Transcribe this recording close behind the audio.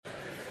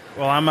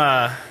Well,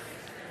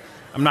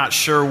 I'm not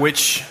sure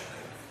which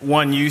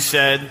one you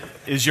said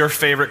is your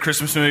favorite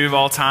Christmas movie of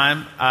all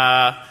time.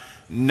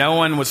 No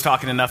one was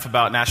talking enough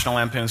about National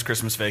Lampoon's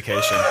Christmas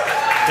Vacation.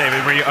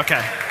 David, were you?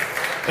 Okay.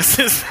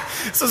 This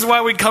is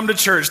why we come to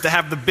church, to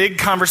have the big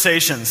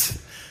conversations,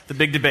 the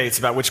big debates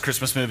about which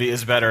Christmas movie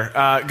is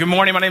better. Good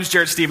morning. My name is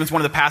Jared Stevens,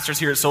 one of the pastors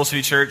here at Soul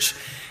City Church,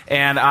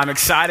 and I'm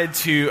excited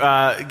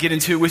to get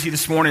into it with you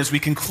this morning as we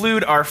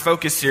conclude our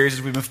focus series,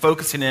 as we've been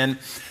focusing in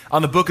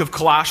on the book of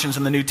Colossians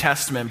in the New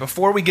Testament.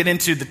 Before we get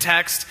into the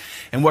text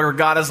and where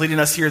God is leading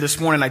us here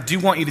this morning, I do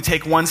want you to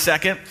take 1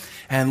 second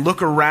and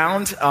look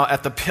around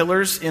at the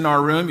pillars in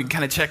our room. You can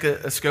kind of check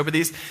a scope of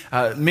these.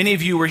 Many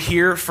of you were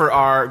here for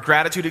our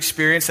gratitude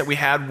experience that we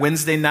had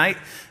Wednesday night.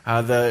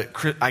 I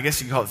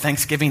guess you could call it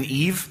Thanksgiving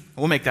Eve.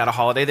 We'll make that a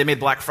holiday. They made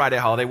Black Friday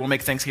a holiday. We'll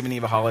make Thanksgiving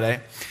Eve a holiday.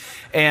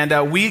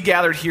 And we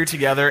gathered here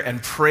together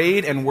and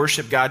prayed and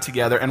worshiped God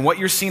together. And what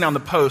you're seeing on the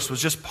post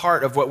was just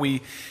part of what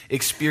we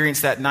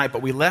experienced that night.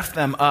 But we left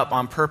them up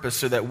on purpose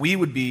so that we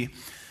would be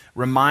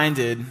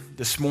reminded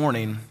this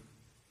morning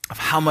of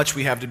how much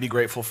we have to be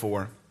grateful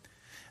for.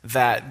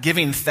 That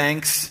giving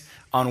thanks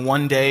on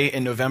one day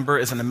in November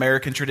is an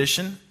American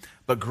tradition,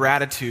 but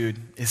gratitude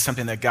is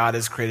something that God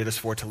has created us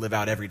for to live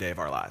out every day of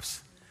our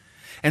lives.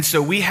 And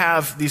so we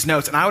have these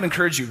notes, and I would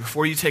encourage you,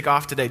 before you take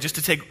off today, just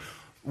to take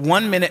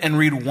 1 minute and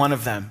read one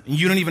of them.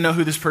 You don't even know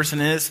who this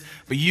person is,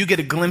 but you get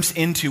a glimpse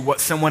into what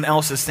someone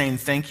else is saying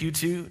thank you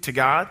to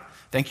God,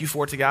 thank you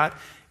for to God.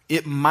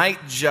 It might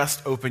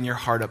just open your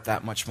heart up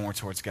that much more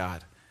towards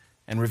God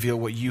and reveal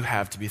what you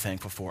have to be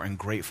thankful for and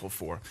grateful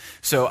for.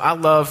 So I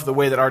love the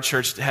way that our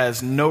church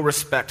has no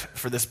respect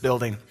for this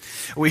building.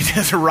 We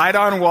just write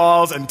on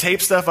walls and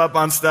tape stuff up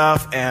on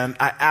stuff, and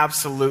I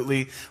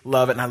absolutely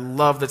love it. And I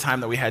love the time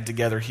that we had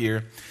together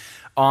here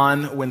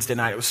on Wednesday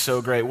night. It was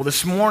so great. Well,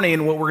 this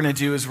morning, what we're going to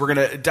do is we're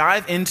going to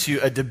dive into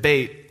a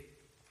debate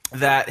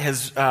that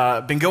has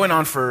been going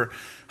on for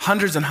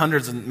hundreds and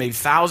hundreds and maybe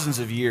thousands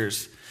of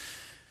years.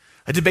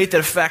 A debate that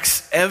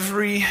affects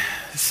every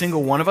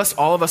single one of us.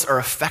 All of us are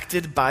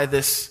affected by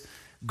this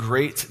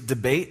great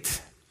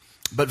debate,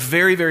 but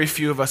very, very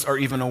few of us are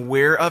even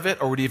aware of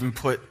it or would even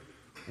put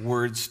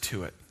words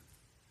to it.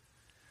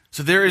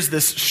 So there is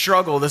this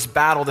struggle, this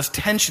battle, this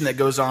tension that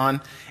goes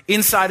on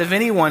inside of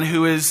anyone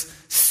who is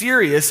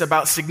serious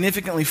about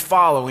significantly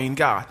following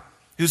God,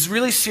 who's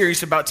really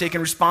serious about taking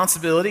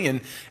responsibility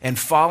and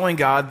following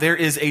God. There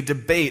is a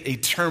debate, a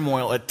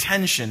turmoil, a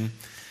tension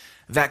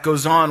that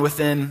goes on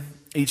within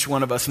each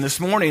one of us. And this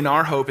morning,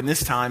 our hope in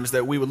this time is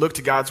that we would look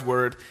to God's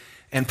word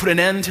and put an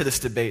end to this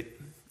debate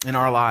in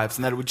our lives,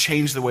 and that it would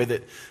change the way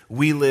that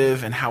we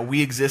live and how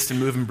we exist and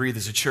move and breathe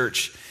as a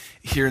church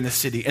here in the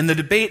city. And the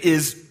debate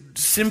is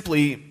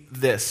simply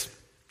this.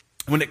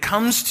 When it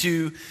comes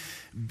to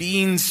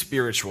being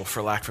spiritual,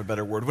 for lack of a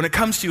better word, when it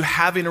comes to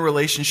having a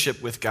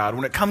relationship with God,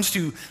 when it comes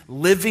to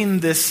living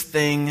this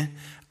thing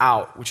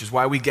out, which is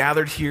why we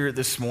gathered here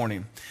this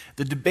morning,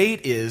 the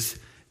debate is,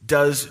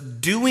 does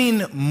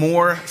doing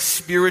more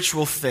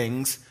spiritual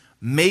things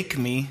make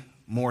me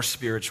more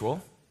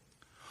spiritual?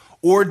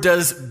 Or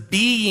does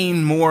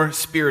being more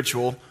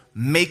spiritual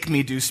make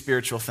me do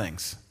spiritual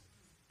things?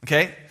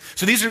 Okay?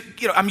 So these are,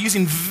 I'm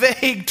using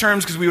vague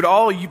terms because we would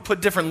all put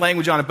different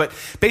language on it, but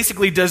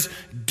basically, does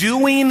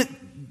doing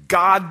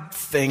God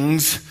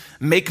things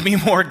make me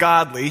more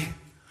godly?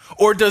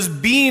 Or does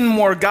being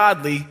more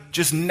godly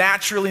just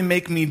naturally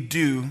make me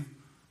do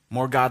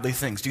more godly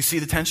things? Do you see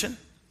the tension?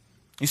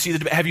 You see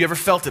have you ever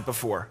felt it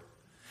before?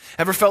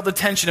 Ever felt the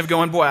tension of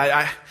going, boy,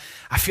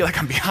 I feel like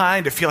I'm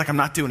behind. I feel like I'm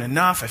not doing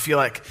enough. I feel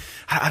like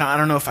I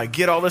don't know if I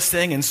get all this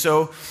thing. And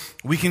so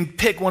we can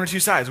pick one or two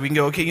sides. We can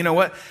go, okay, you know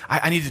what?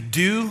 I need to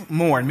do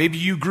more. And maybe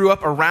you grew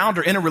up around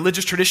or in a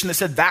religious tradition that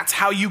said that's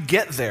how you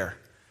get there,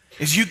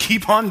 is you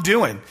keep on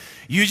doing.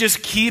 You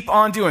just keep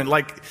on doing.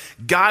 Like,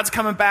 God's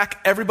coming back.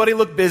 Everybody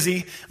look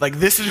busy. Like,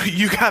 this is,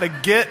 you got to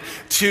get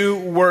to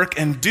work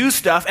and do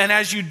stuff. And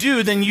as you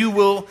do, then you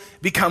will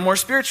become more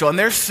spiritual. And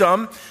there's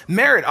some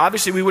merit.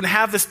 Obviously, we wouldn't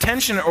have this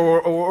tension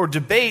or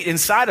debate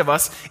inside of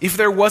us if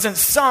there wasn't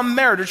some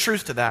merit or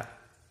truth to that.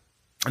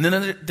 And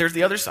then there's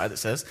the other side that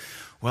says,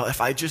 well,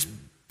 if I just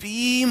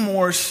be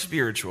more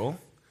spiritual,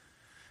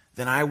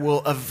 then I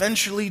will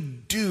eventually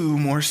do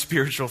more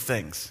spiritual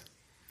things.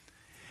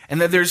 And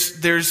that there's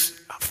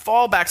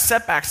fallbacks,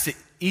 setbacks to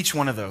each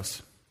one of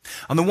those.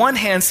 On the one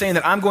hand, saying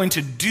that I'm going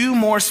to do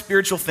more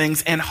spiritual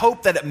things and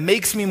hope that it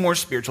makes me more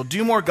spiritual,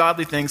 do more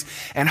godly things,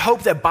 and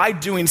hope that by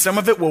doing some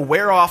of it will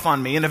wear off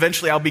on me and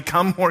eventually I'll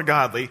become more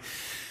godly.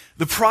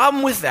 The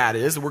problem with that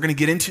is, that we're going to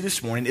get into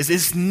this morning, is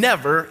it's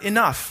never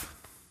enough.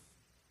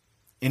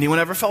 Anyone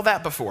ever felt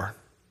that before?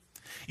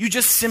 You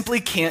just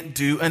simply can't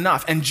do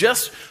enough. And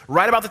just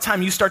right about the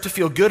time you start to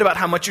feel good about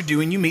how much you're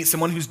doing, you meet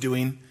someone who's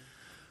doing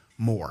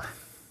more.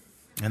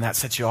 And that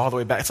sets you all the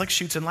way back. It's like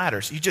chutes and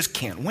ladders. You just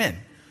can't win,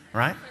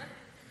 right?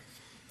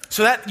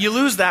 So that you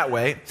lose that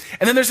way.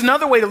 And then there's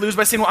another way to lose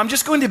by saying, well, I'm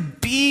just going to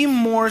be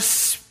more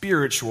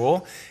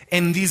spiritual,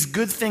 and these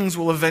good things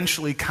will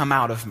eventually come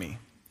out of me.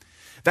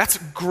 That's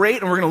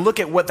great, and we're going to look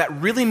at what that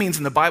really means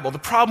in the Bible. The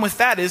problem with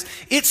that is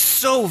it's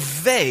so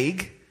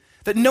vague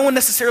that no one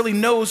necessarily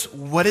knows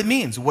what it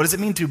means. What does it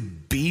mean to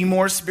be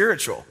more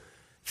spiritual?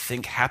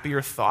 Think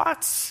happier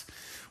thoughts?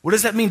 What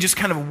does that mean? Just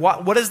kind of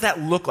what does that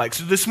look like?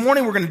 So this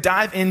morning we're going to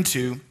dive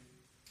into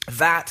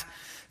that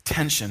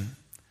tension.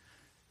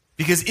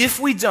 Because if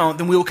we don't,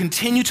 then we will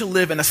continue to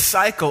live in a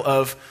cycle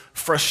of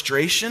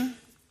frustration,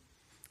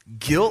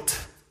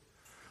 guilt,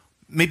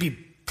 maybe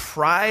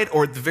pride,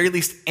 or at the very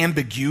least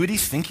ambiguity,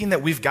 thinking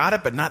that we've got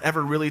it but not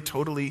ever really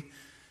totally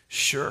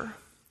sure.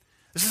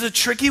 This is a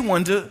tricky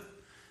one to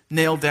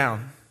nail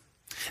down.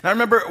 And I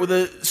remember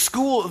the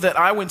school that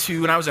I went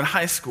to when I was in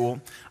high school,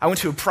 I went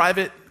to a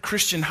private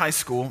Christian high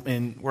school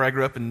where I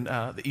grew up in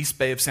the East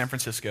Bay of San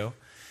Francisco.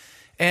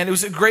 And it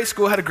was a great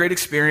school, had a great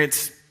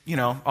experience,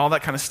 all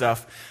that kind of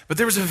stuff. But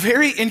there was a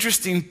very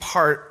interesting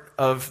part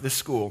of the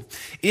school.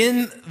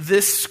 In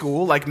this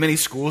school, like many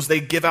schools, they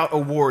give out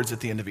awards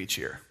at the end of each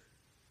year.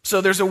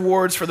 So there's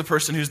awards for the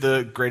person who's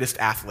the greatest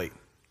athlete,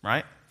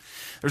 right?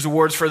 There's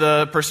awards for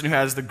the person who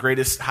has the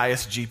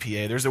highest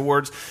GPA. There's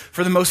awards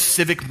for the most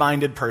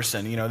civic-minded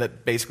person.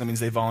 That basically means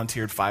they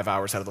volunteered 5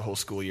 hours out of the whole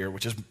school year,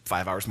 which is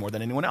 5 hours more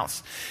than anyone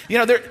else.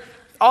 There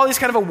all these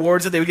kind of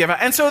awards that they would give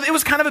out. And so it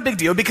was kind of a big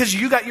deal because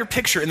you got your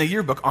picture in the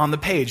yearbook on the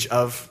page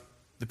of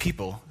the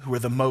people who were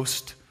the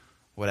most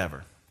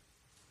whatever.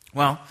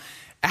 Well,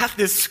 at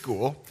this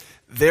school,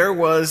 there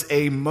was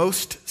a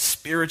most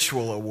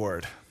spiritual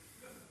award,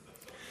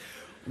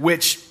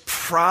 which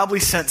probably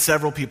sent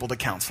several people to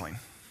counseling.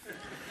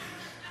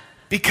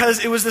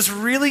 Because it was this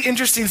really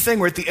interesting thing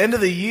where at the end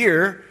of the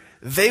year,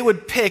 they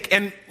would pick,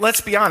 and let's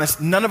be honest,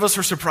 none of us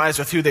were surprised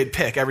with who they'd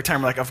pick. Every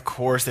time we're like, of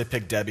course they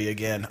picked Debbie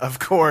again. Of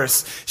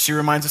course. She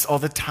reminds us all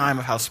the time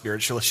of how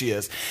spiritual she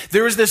is.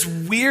 There was this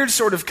weird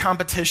sort of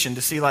competition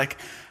to see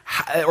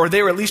or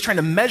they were at least trying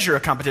to measure a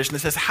competition that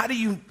says, how do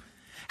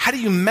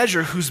you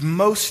measure who's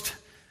most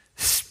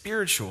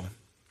spiritual?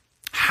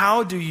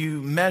 How do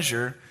you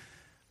measure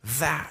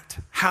that?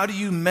 How do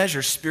you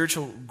measure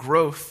spiritual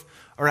growth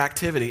or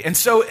activity? And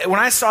so when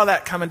I saw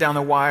that coming down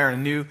the wire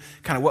and knew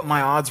kind of what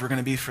my odds were going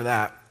to be for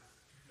that,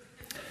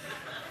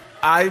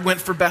 I went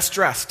for best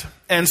dressed.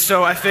 And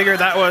so I figured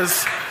that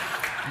was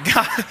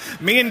God,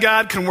 me and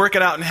God can work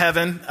it out in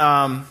heaven.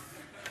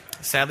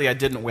 Sadly, I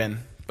didn't win,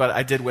 but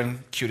I did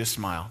win cutest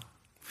smile.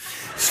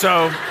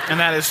 So, and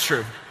that is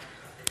true.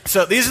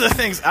 So these are the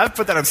things, I've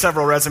put that on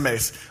several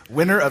resumes.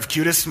 Winner of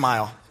cutest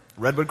smile,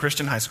 Redwood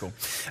Christian High School.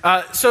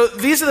 So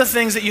these are the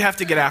things that you have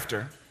to get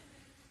after.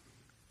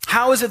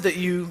 How is it that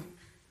you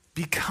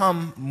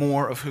become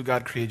more of who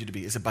God created you to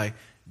be? Is it by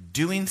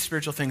doing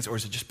spiritual things, or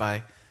is it just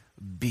by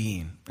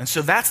being? And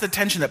so that's the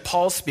tension that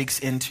Paul speaks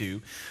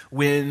into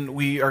when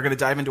we are going to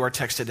dive into our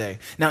text today.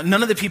 Now,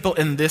 none of the people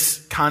in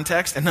this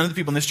context and none of the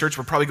people in this church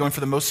were probably going for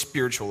the most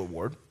spiritual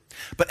award,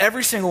 but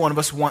every single one of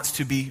us wants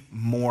to be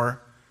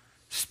more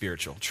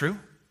spiritual. True?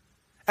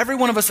 Every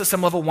one of us at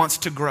some level wants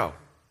to grow.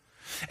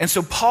 And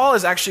so Paul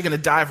is actually going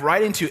to dive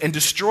right into and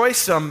destroy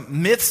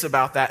some myths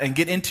about that and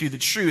get into the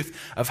truth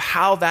of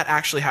how that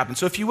actually happened.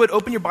 So if you would,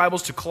 open your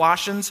Bibles to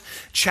Colossians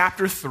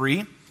chapter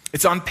 3.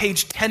 It's on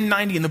page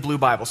 1090 in the blue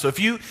Bible. So if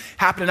you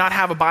happen to not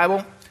have a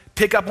Bible,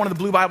 pick up one of the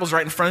blue Bibles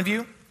right in front of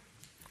you.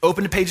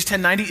 Open to page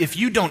 1090. If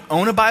you don't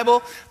own a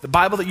Bible, the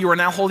Bible that you are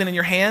now holding in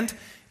your hand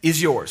is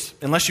yours,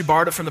 unless you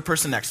borrowed it from the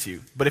person next to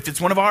you. But if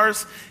it's one of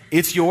ours,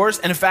 it's yours.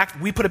 And in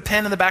fact, we put a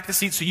pen in the back of the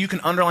seat so you can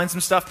underline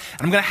some stuff.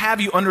 And I'm going to have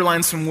you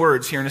underline some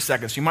words here in a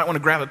second. So you might want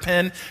to grab a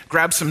pen,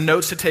 grab some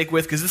notes to take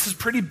with, because this is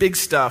pretty big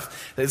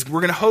stuff that we're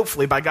going to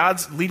hopefully, by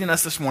God's leading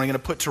us this morning, going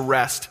to put to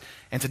rest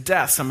and to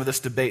death some of this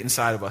debate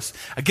inside of us.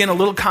 Again, a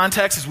little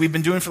context, as we've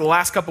been doing for the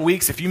last couple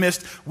weeks. If you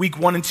missed week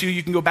 1 and 2,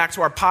 you can go back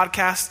to our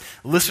podcast,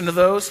 listen to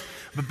those.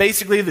 But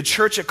basically, the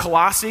church at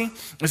Colossae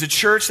is a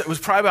church that was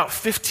probably about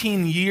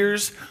 15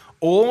 years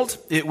old.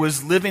 It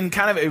was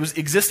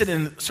existed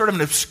in sort of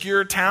an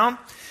obscure town.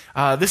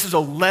 This is a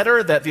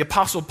letter that the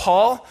Apostle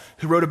Paul,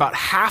 who wrote about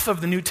half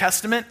of the New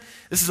Testament,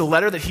 this is a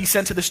letter that he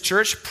sent to this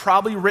church,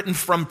 probably written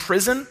from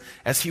prison,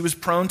 as he was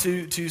prone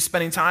to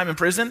spending time in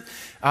prison,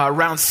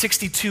 around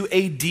 62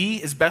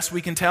 AD, as best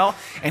we can tell.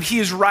 And he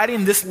is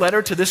writing this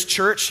letter to this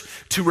church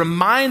to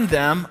remind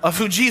them of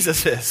who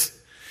Jesus is.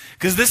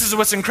 Because this is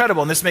what's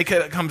incredible, and this may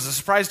come as a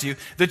surprise to you.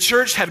 The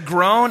church had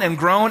grown and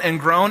grown and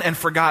grown and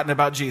forgotten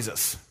about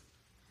Jesus.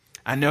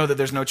 I know that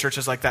there's no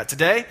churches like that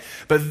today,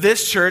 but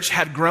this church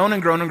had grown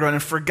and grown and grown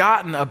and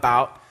forgotten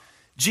about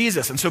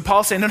Jesus. And so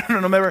Paul's saying, no,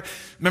 remember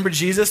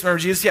Jesus? Remember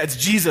Jesus? Yeah, it's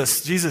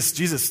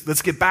Jesus.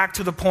 Let's get back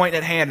to the point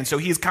at hand. And so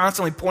he's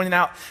constantly pointing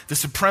out the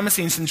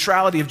supremacy and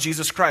centrality of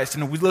Jesus Christ.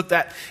 And we looked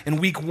at in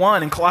week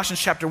 1, in Colossians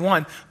chapter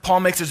 1, Paul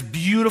makes this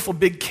beautiful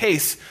big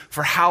case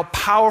for how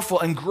powerful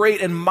and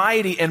great and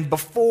mighty and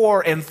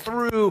before and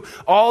through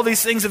all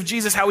these things of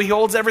Jesus, how he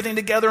holds everything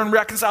together and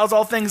reconciles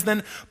all things.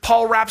 Then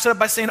Paul wraps it up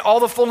by saying, all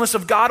the fullness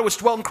of God which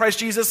dwelt in Christ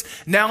Jesus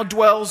now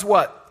dwells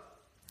what?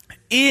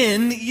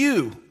 In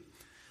you.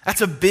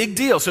 That's a big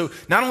deal. So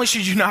not only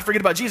should you not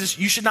forget about Jesus,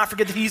 you should not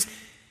forget that he's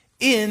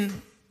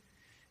in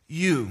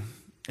you.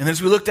 And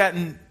as we looked at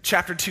in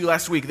chapter 2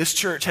 last week, this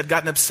church had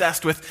gotten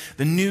obsessed with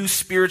the new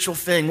spiritual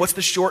thing. What's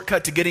the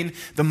shortcut to getting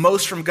the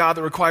most from God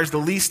that requires the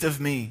least of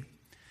me?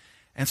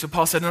 And so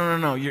Paul said,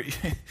 no,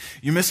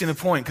 you're missing the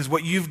point, because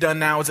what you've done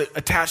now is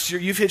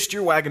you've hitched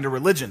your wagon to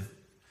religion.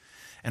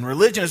 And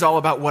religion is all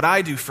about what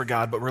I do for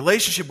God, but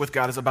relationship with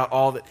God is about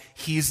all that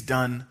he's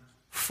done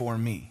for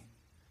me.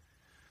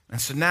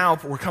 And so now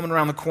we're coming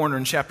around the corner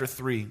in chapter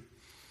 3,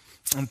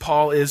 and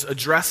Paul is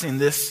addressing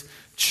this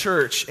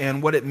church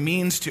and what it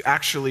means to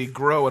actually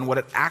grow and what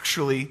it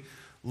actually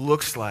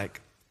looks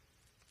like.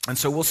 And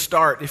so we'll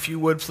start, if you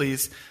would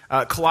please,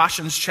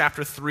 Colossians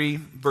chapter 3,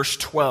 verse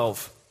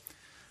 12.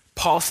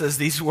 Paul says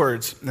these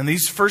words, and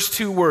these first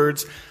two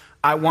words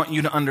I want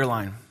you to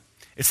underline.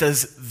 It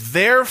says,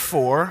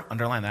 therefore,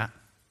 underline that,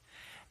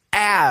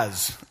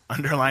 as,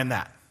 underline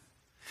that.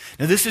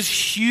 Now this is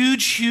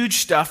huge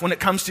stuff when it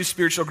comes to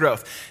spiritual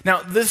growth.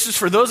 Now this is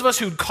for those of us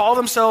who call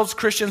themselves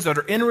Christians that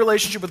are in a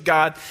relationship with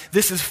God.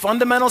 This is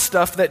fundamental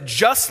stuff that,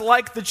 just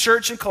like the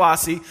church in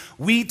Colossae,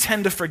 we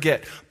tend to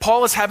forget.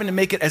 Paul is having to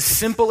make it as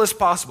simple as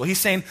possible. He's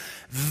saying,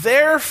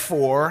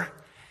 therefore,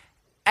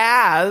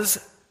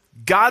 as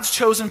God's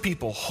chosen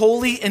people,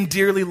 holy and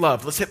dearly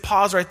loved. Let's hit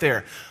pause right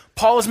there.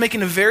 Paul is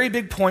making a very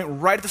big point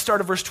right at the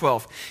start of verse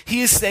 12.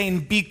 He is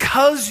saying,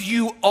 because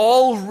you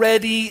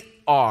already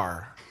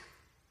are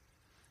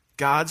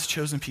God's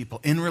chosen people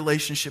in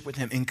relationship with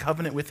him, in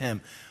covenant with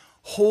him,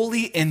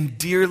 holy and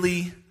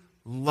dearly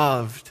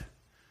loved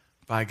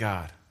by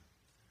God.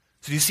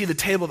 So you see the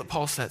table that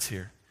Paul sets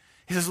here.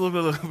 He says,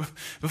 look,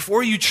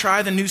 before you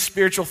try the new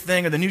spiritual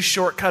thing or the new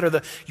shortcut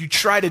or you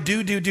try to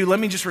do, let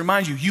me just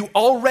remind you, you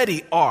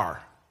already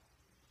are.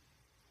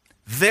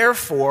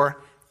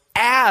 Therefore,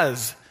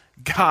 as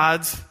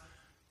God's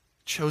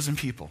chosen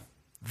people.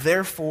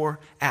 Therefore,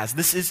 as.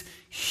 This is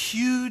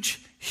huge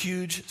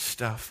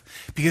stuff.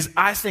 Because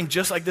I think,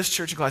 just like this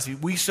church in Colossae,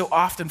 we so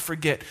often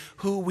forget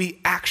who we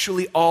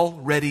actually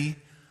already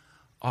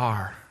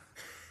are.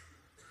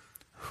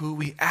 Who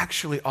we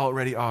actually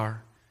already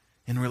are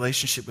in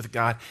relationship with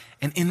God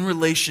and in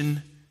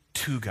relation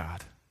to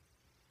God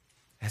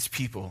as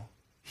people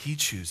he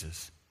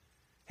chooses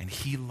and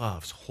he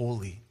loves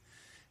wholly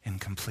and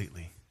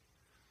completely.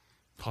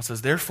 Paul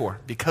says, therefore,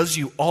 because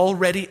you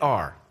already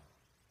are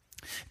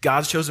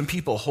God's chosen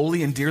people,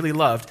 holy and dearly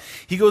loved,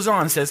 he goes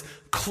on and says,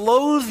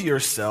 clothe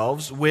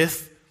yourselves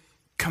with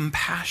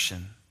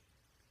compassion,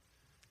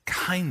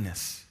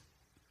 kindness,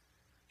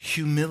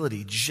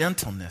 humility,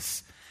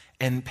 gentleness,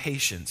 and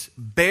patience.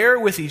 Bear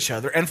with each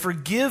other and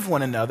forgive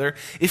one another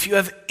if you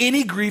have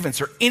any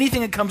grievance or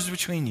anything that comes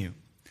between you.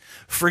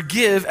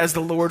 Forgive as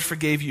the Lord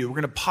forgave you.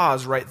 We're going to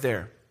pause right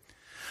there.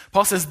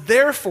 Paul says,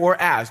 therefore,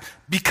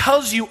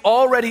 because you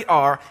already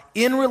are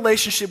in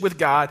relationship with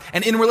God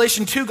and in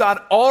relation to God,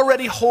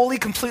 already wholly,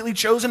 completely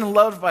chosen and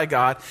loved by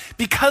God,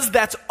 because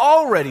that's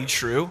already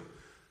true,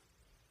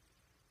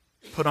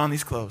 put on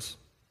these clothes,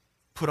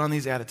 put on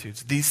these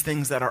attitudes, these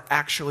things that are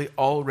actually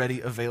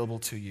already available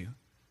to you.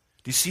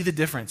 Do you see the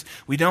difference?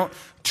 We don't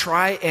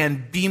try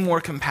and be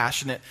more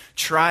compassionate,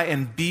 try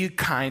and be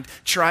kind,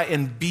 try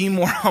and be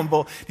more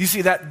humble. Do you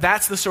see that?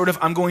 That's the sort of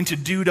I'm going to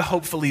do to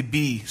hopefully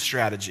be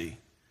strategy.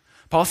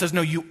 Paul says,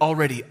 no, you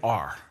already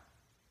are.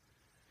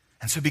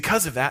 And so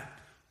because of that,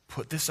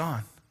 put this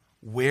on.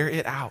 Wear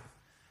it out.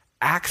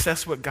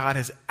 Access what God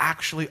has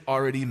actually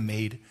already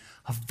made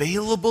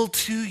available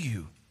to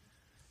you.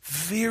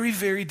 Very,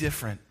 very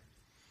different.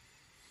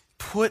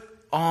 Put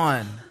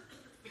on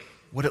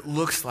what it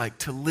looks like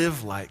to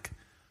live like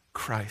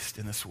Christ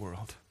in this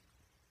world.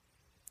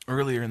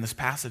 Earlier in this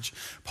passage,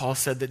 Paul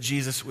said that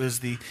Jesus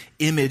was the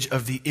image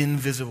of the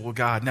invisible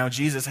God. Now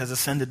Jesus has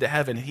ascended to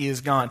heaven. He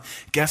is gone.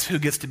 Guess who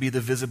gets to be the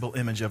visible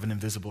image of an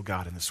invisible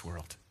God in this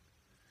world?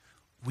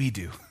 We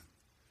do.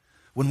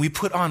 When we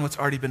put on what's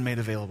already been made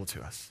available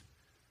to us.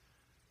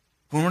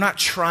 When we're not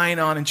trying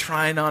on and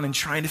trying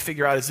to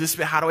figure out,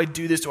 how do I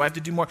do this? Do I have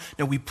to do more?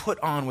 No, we put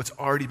on what's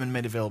already been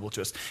made available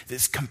to us.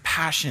 This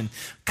compassion,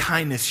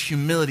 kindness,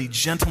 humility,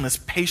 gentleness,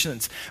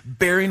 patience,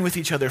 bearing with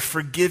each other,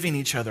 forgiving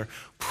each other.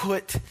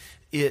 Put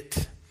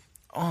it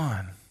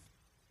on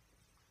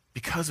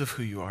because of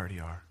who you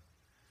already are.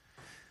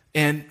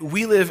 And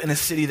we live in a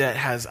city that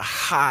has a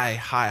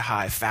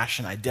high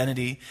fashion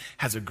identity,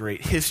 has a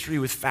great history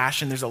with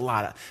fashion. There's a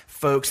lot of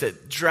folks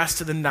that dress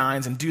to the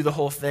nines and do the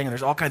whole thing, and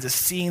there's all kinds of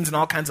scenes and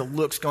all kinds of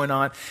looks going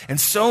on. And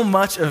so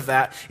much of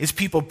that is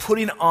people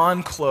putting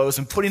on clothes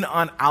and putting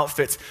on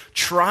outfits,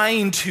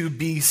 trying to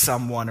be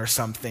someone or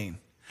something,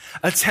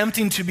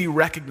 attempting to be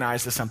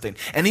recognized as something.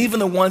 And even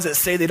the ones that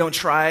say they don't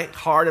try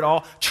hard at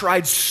all,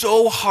 tried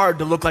so hard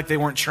to look like they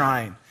weren't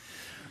trying.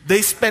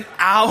 They spent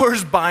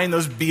hours buying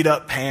those beat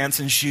up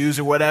pants and shoes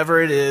or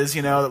whatever it is,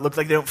 that look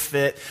like they don't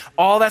fit.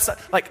 All that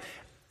stuff. Like,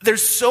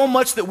 there's so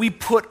much that we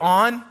put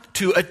on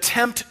to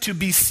attempt to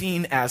be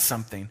seen as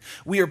something.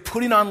 We are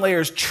putting on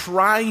layers,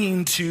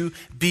 trying to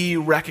be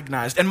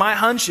recognized. And my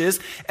hunch is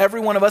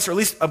every one of us, or at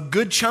least a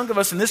good chunk of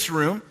us in this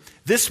room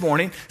this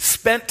morning,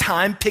 spent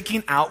time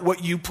picking out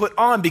what you put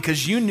on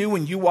because you knew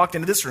when you walked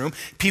into this room,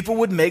 people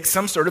would make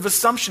some sort of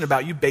assumption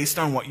about you based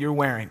on what you're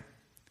wearing.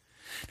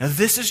 Now,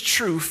 this is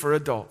true for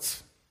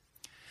adults.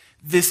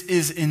 This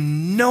is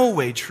in no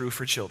way true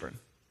for children.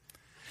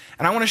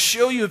 And I want to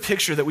show you a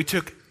picture that we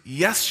took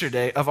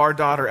yesterday of our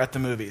daughter at the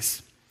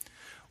movies.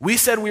 We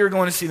said we were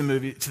going to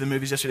the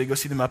movies yesterday, go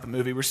see the Muppet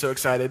movie. We're so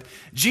excited.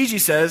 Gigi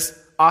says,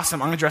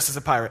 awesome, I'm going to dress as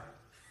a pirate.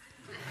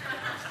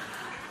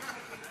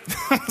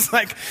 I was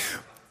like,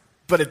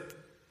 but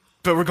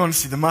we're going to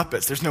see the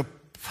Muppets. There's no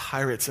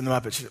pirates in the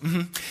Muppets. She's,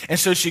 mm-hmm. And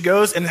so she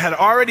goes and had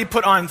already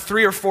put on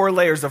 3 or 4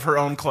 layers of her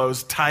own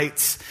clothes,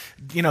 tights,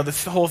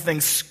 the whole thing,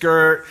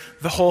 skirt,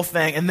 the whole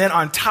thing. And then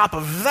on top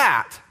of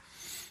that,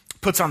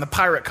 puts on the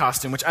pirate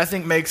costume, which I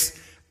think makes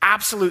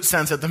absolute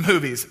sense at the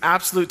movies.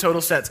 Absolute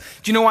total sense.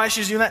 Do you know why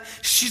she's doing that?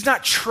 She's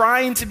not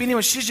trying to be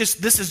anyone.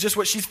 This is just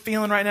what she's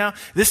feeling right now.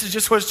 This is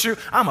just what's true.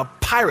 I'm a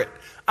pirate.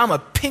 I'm a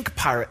pink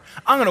pirate.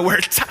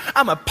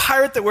 I'm a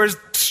pirate that wears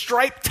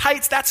striped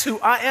tights. That's who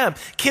I am.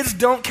 Kids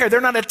don't care.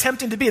 They're not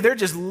attempting to be. They're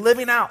just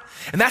living out.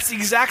 And that's the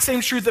exact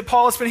same truth that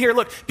Paul has been here.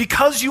 Look,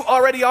 because you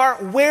already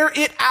are, wear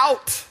it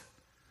out.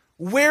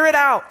 Wear it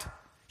out.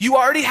 You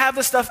already have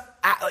the stuff.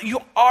 You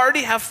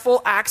already have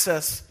full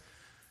access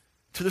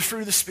to the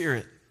fruit of the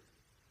Spirit.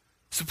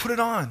 So put it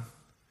on.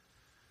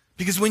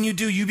 Because when you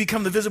do, you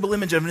become the visible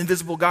image of an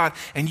invisible God,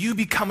 and you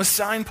become a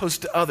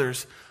signpost to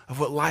others of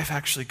what life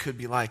actually could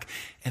be like.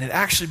 And it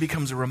actually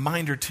becomes a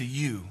reminder to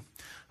you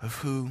of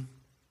who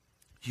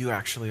you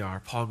actually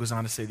are. Paul goes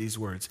on to say these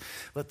words,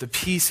 let the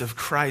peace of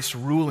Christ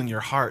rule in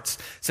your hearts,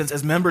 since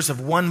as members of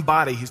one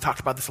body, he's talked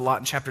about this a lot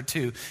in chapter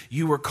 2,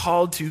 you were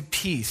called to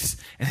peace.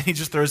 And then he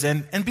just throws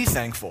in, and be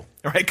thankful,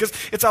 right? Because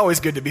it's always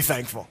good to be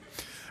thankful.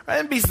 Right?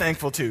 And be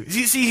thankful too.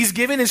 You see, he's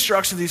giving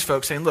instructions to these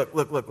folks saying, look,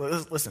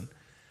 listen.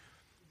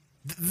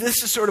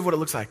 This is sort of what it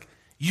looks like.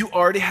 You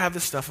already have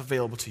this stuff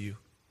available to you.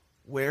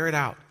 Wear it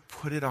out.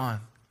 Put it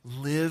on.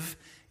 Live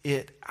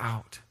it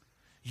out.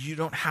 You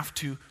don't have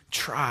to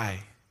try.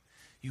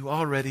 You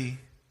already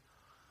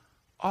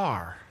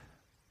are.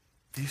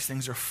 These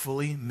things are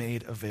fully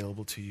made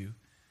available to you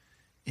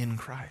in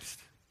Christ.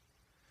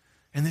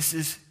 And this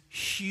is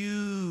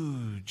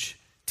huge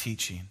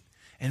teaching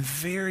and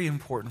very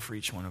important for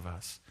each one of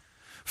us.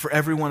 For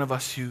every one of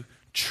us who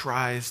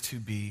tries to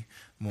be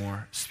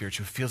more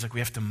spiritual. It feels like we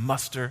have to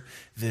muster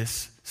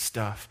this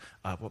stuff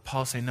up. What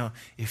Paul's saying, no,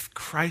 if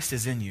Christ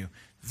is in you,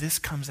 this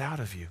comes out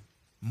of you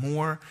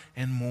more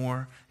and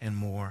more and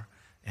more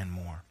and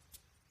more.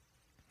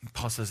 And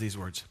Paul says these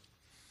words.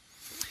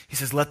 He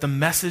says, let the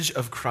message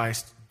of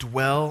Christ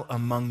dwell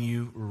among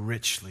you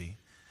richly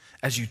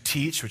as you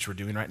teach, which we're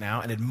doing right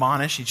now, and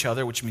admonish each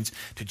other, which means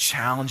to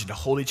challenge and to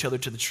hold each other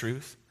to the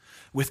truth,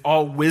 with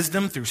all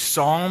wisdom through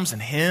psalms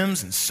and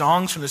hymns and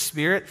songs from the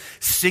Spirit,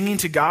 singing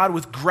to God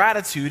with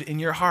gratitude in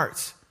your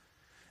hearts.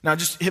 Now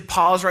just hit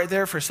pause right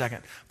there for a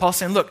second. Paul's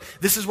saying, look,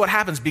 this is what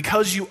happens.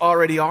 Because you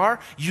already are,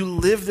 you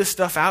live this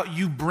stuff out,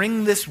 you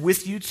bring this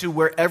with you to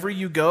wherever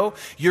you go.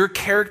 Your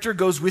character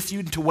goes with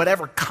you into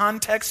whatever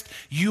context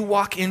you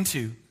walk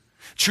into.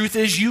 Truth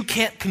is, you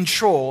can't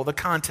control the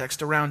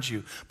context around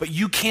you, but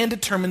you can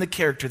determine the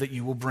character that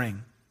you will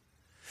bring.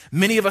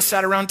 Many of us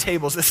sat around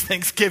tables this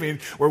Thanksgiving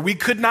where we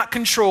could not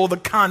control the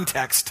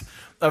context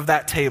of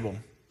that table.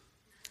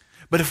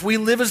 But if we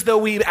live as though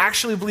we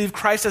actually believe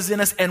Christ is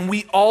in us and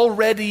we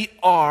already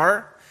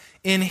are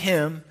in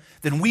him,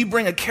 then we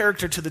bring a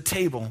character to the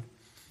table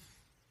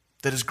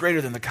that is greater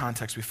than the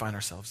context we find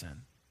ourselves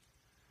in.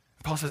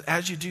 Paul says,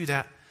 as you do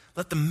that,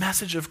 let the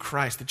message of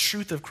Christ, the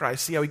truth of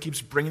Christ, see how he keeps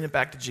bringing it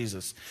back to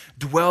Jesus,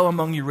 dwell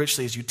among you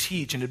richly as you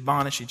teach and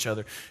admonish each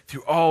other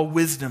through all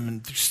wisdom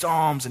and through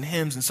psalms and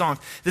hymns and songs.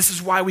 This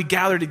is why we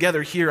gather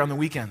together here on the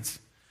weekends,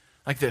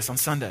 like this, on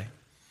Sunday,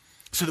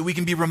 so that we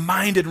can be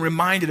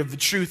reminded of the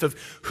truth of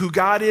who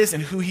God is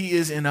and who he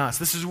is in us.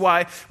 This is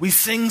why we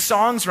sing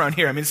songs around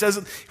here. I mean, it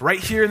says right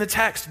here in the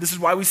text, this is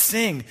why we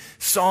sing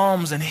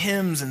psalms and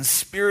hymns and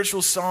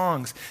spiritual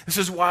songs. This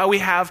is why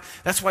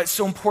that's why it's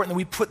so important that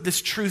we put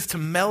this truth to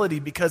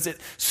melody, because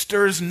it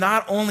stirs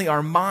not only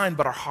our mind,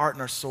 but our heart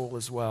and our soul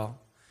as well.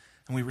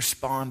 And we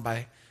respond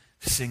by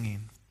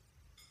singing.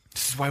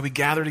 This is why we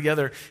gather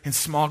together in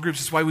small groups.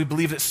 This is why we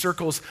believe that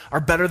circles are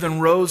better than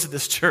rows at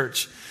this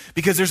church.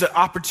 Because there's an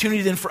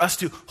opportunity then for us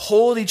to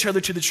hold each other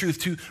to the truth,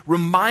 to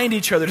remind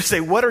each other, to say,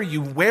 what are you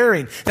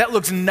wearing? That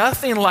looks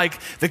nothing like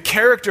the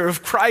character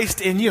of Christ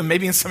in you.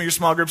 Maybe in some of your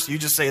small groups, you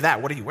just say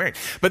that. What are you wearing?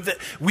 But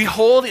we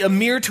hold a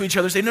mirror to each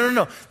other and say,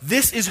 no.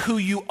 This is who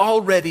you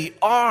already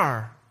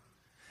are.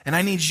 And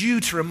I need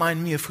you to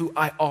remind me of who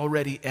I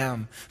already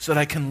am so that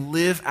I can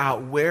live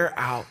out, wear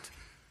out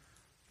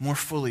more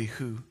fully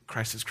who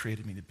Christ has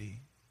created me to be.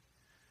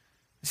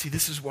 You see,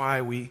 this is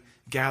why we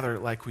gather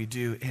like we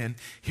do. And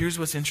here's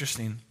what's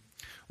interesting.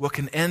 What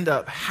can end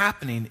up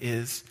happening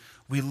is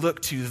we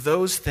look to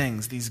those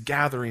things, these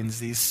gatherings,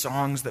 these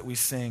songs that we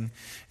sing,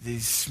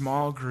 these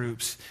small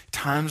groups,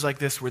 times like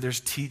this where there's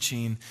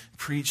teaching,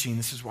 preaching.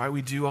 This is why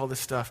we do all this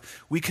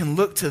stuff. We can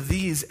look to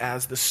these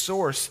as the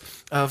source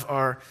of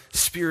our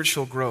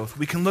spiritual growth.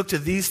 We can look to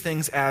these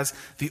things as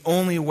the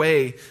only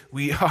way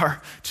we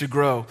are to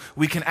grow.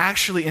 We can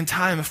actually, in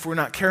time, if we're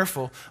not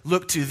careful,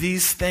 look to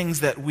these things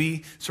that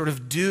we sort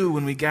of do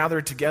when we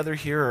gather together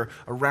here or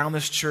around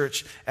this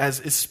church as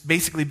it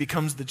basically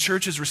becomes the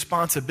church's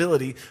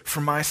responsibility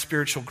for my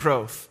spiritual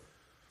growth.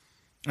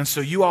 And so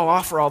you all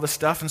offer all this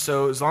stuff, and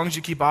so as long as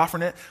you keep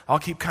offering it, I'll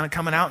keep kind of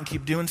coming out and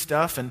keep doing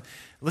stuff. And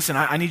listen,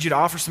 I need you to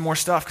offer some more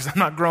stuff because I'm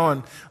not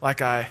growing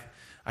like I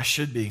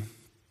should be.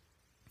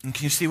 And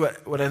can you see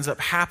what ends up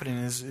happening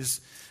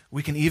is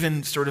we can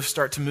even sort of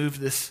start to move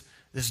this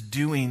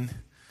doing,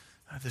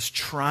 this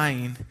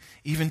trying,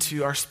 even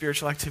to our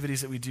spiritual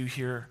activities that we do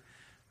here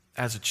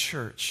as a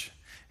church.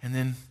 And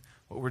then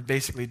what we're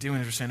basically doing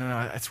is we're saying,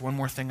 no, it's one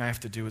more thing I have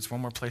to do. It's one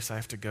more place I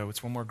have to go.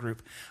 It's one more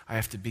group I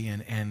have to be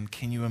in. And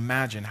can you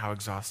imagine how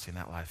exhausting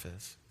that life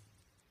is?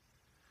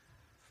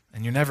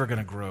 And you're never going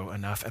to grow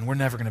enough, and we're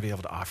never going to be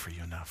able to offer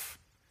you enough.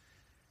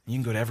 You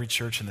can go to every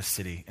church in the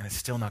city, and it's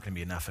still not going to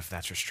be enough if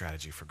that's your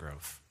strategy for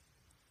growth.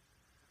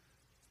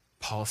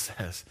 Paul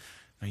says,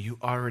 no, you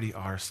already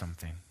are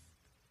something.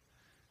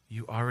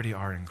 You already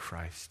are in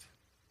Christ.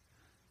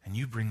 And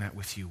you bring that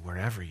with you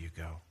wherever you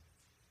go.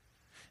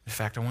 In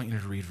fact, I want you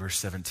to read verse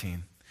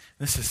 17.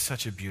 This is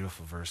such a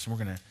beautiful verse, and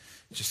we're going to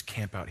just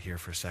camp out here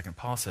for a second.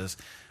 Paul says,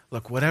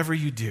 look, whatever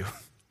you do,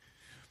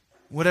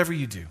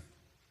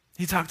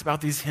 he talked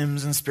about these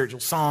hymns and spiritual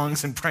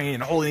songs and praying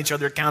and holding each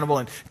other accountable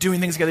and doing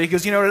things together. He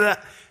goes,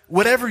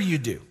 whatever you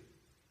do,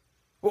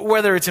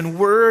 whether it's in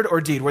word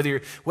or deed,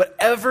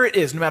 whatever it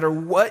is, no matter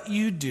what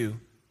you do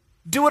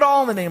it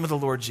all in the name of the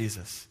Lord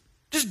Jesus.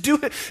 Just do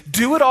it.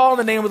 Do it all in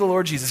the name of the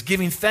Lord Jesus,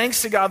 giving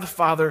thanks to God the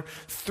Father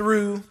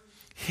through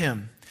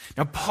him.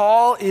 Now,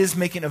 Paul is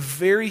making a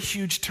very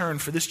huge turn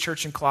for this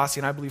church in Colossae,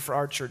 and I believe for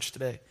our church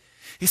today.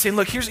 He's saying,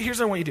 look, here's what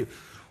I want you to do.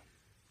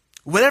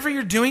 Whatever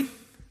you're doing,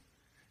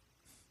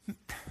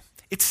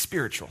 it's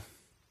spiritual.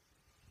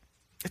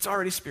 It's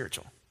already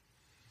spiritual.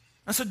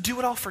 And so do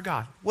it all for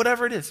God.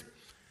 Whatever it is.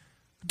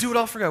 Do it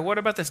all for God. What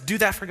about this? Do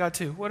that for God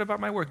too. What about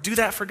my work? Do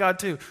that for God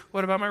too.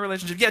 What about my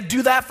relationship? Yeah,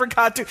 do that for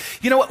God too.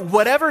 You know what?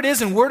 Whatever it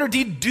is in word or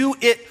deed, do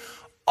it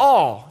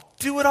all.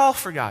 Do it all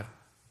for God.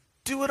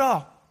 Do it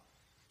all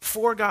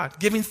for God,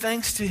 giving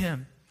thanks to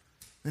him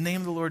in the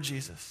name of the Lord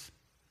Jesus.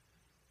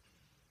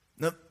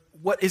 Now,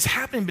 what is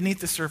happening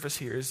beneath the surface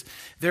here is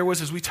there was,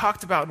 as we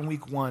talked about in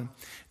week 1,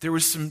 there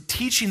was some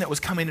teaching that was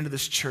coming into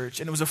this church,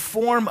 and it was a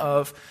form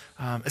of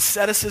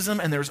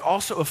asceticism, and there was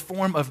also a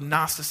form of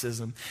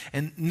Gnosticism.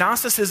 And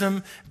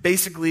Gnosticism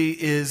basically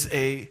is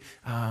an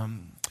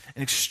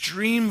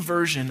extreme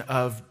version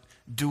of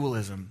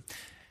dualism.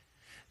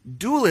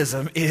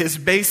 Dualism is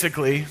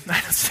basically,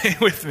 say it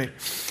with me,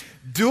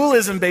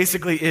 dualism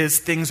basically is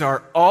things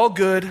are all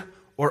good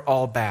or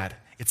all bad.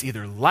 It's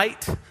either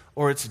light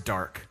or it's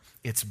dark.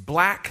 It's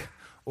black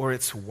or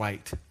it's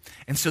white.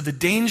 And so the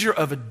danger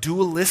of a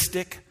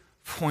dualistic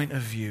point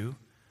of view,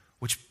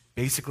 which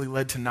basically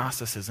led to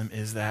Gnosticism,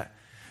 is that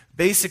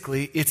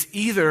basically it's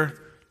either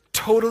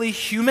totally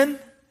human,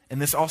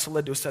 and this also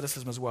led to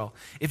asceticism as well.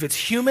 If it's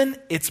human,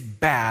 it's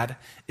bad.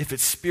 If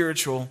it's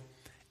spiritual,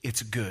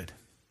 it's good.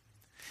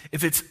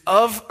 If it's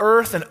of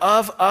earth and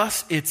of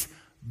us, it's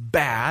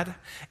bad.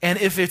 And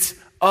if it's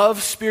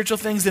of spiritual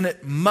things, then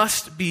it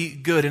must be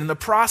good. And in the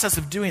process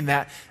of doing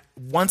that,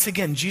 once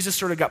again, Jesus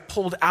sort of got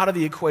pulled out of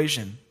the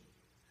equation.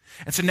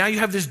 And so now you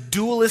have this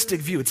dualistic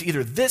view. It's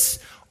either this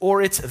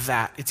or it's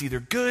that. It's either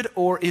good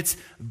or it's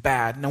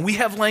bad. Now, we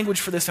have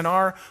language for this in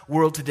our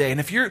world today. And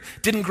if you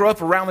didn't grow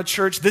up around the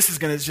church, this is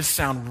going to just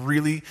sound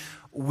really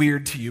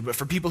weird to you. But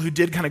for people who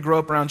did kind of grow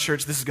up around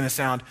church, this is going to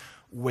sound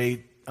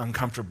way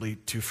uncomfortably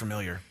too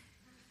familiar.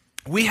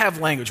 We have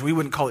language. We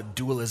wouldn't call it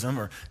dualism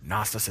or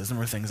Gnosticism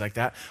or things like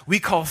that. We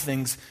call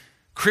things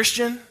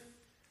Christian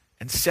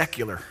and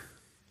secular.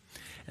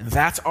 And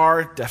that's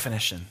our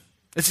definition.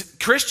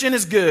 Christian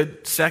is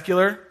good,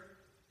 secular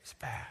is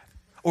bad.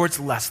 Or it's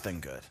less than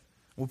good.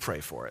 We'll pray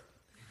for it.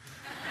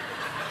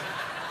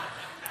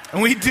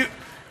 And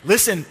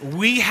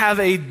we have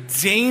a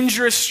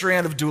dangerous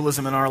strand of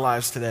dualism in our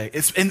lives today.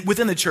 It's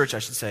within the church, I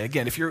should say.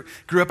 Again, if you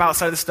grew up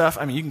outside of this stuff,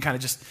 you can kind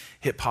of just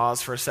hit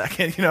pause for a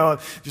second,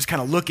 just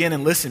kind of look in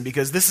and listen,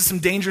 because this is some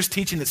dangerous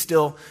teaching that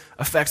still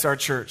affects our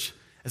church.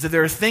 Is that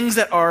there are things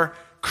that are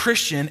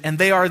Christian and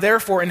they are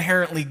therefore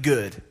inherently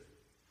good.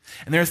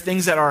 And there are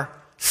things that are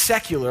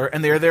secular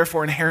and they are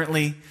therefore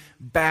inherently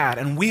bad.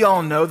 And we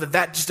all know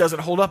that just doesn't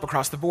hold up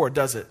across the board,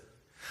 does it?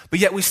 But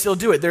yet we still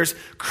do it. There's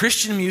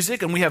Christian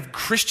music, and we have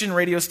Christian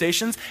radio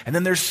stations, and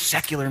then there's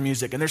secular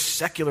music, and there's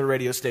secular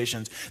radio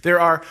stations. There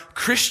are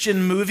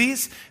Christian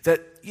movies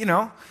that,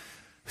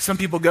 some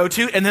people go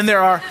to, and then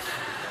there are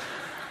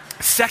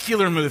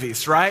secular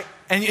movies, right?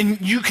 And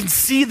you can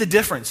see the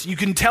difference. You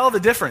can tell the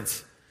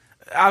difference.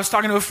 I was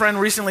talking to a friend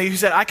recently who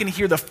said, I can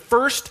hear the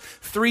first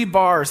 3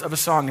 bars of a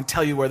song and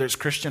tell you whether it's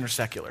Christian or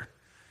secular.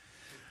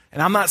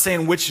 And I'm not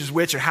saying which is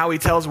which or how he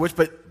tells which,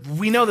 but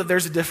we know that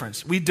there's a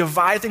difference. We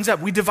divide things up.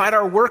 We divide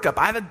our work up.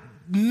 I've had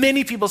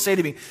many people say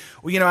to me,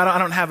 well, I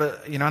don't have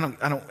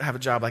a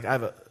job like I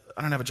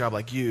don't have a job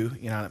like you.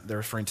 They're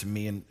referring to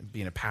me and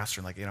being a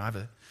pastor. Like, I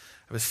have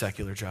a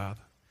secular job.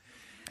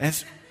 And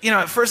it's,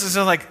 at first it's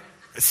like,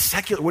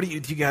 secular, do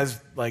you guys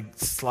like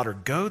slaughter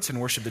goats and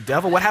worship the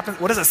devil? What happens?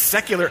 What is a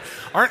secular?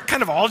 Aren't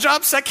kind of all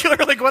jobs secular?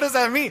 Like, what does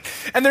that mean?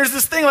 And there's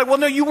this thing like, well,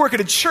 no, you work at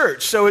a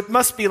church, so it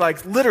must be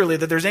like literally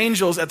that there's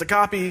angels at the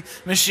copy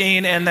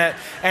machine and that,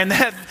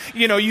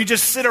 you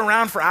just sit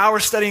around for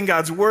hours studying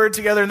God's word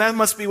together, and that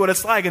must be what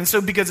it's like. And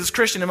so because it's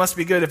Christian, it must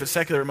be good. If it's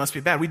secular, it must be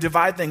bad. We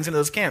divide things into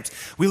those camps.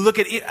 We look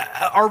at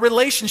our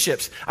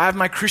relationships. I have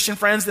my Christian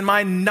friends and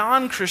my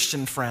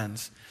non-Christian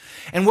friends.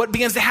 And what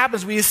begins to happen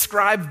is we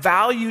ascribe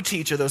value to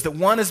each of those, that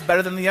one is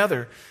better than the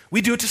other. We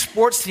do it to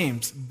sports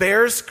teams,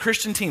 Bears,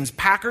 Christian teams,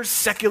 Packers,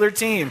 secular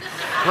team,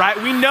 right?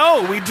 We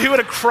know we do it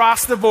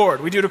across the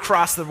board.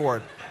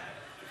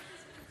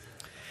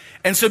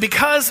 And so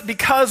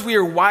because we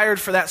are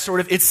wired for that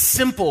it's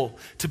simple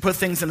to put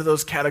things into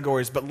those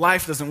categories, but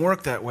life doesn't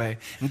work that way.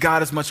 And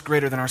God is much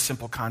greater than our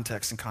simple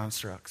contexts and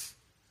constructs.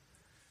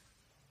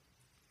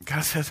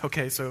 God says,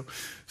 okay, so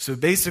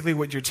basically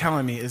what you're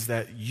telling me is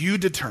that you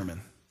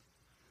determine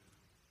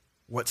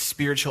what's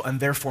spiritual and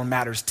therefore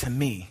matters to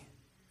me,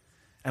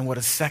 and what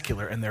is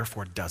secular and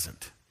therefore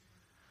doesn't.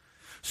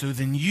 So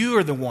then you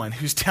are the one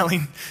who's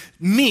telling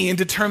me and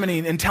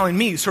determining and telling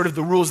me sort of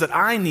the rules that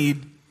I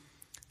need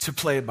to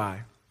play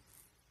by.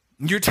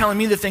 You're telling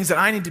me the things that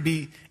I need to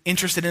be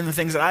interested in, the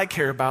things that I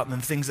care about, and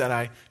the things that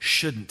I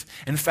shouldn't.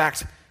 In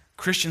fact,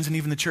 Christians and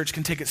even the church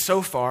can take it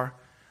so far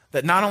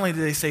that not only do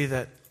they say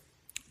that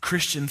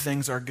Christian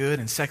things are good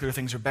and secular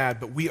things are bad,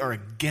 but we are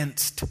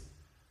against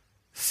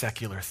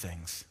secular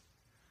things.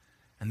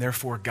 And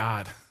therefore,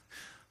 God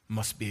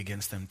must be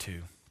against them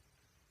too.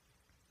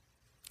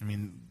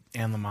 Anne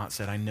Lamott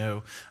said, I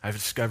know I've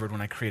discovered when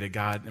I created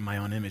God in my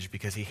own image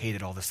because he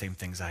hated all the same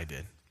things I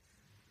did.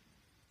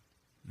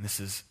 And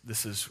this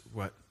is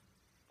what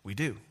we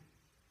do.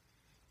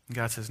 And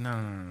God says, no,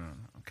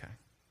 okay.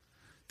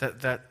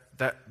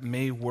 That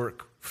may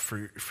work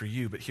for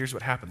you, but here's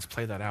what happens.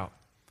 Play that out.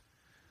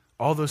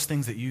 All those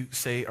things that you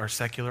say are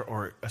secular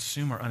or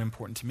assume are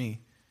unimportant to me,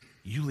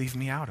 you leave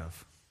me out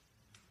of.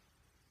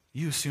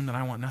 You assume that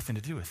I want nothing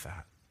to do with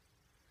that.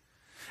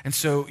 And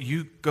so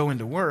you go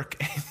into work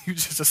and you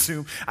just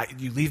assume,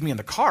 you leave me in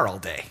the car all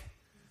day.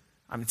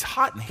 It's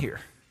hot in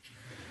here,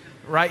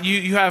 right?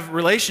 You have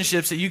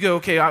relationships that you go,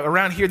 okay,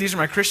 around here, these are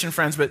my Christian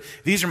friends, but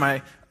these are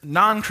my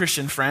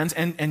non-Christian friends.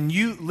 And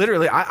you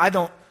literally,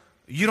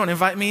 you don't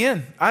invite me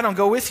in. I don't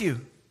go with you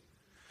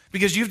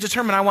because you've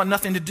determined I want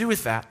nothing to do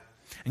with that.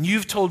 And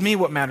you've told me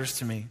what matters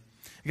to me.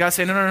 You got to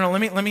say, no,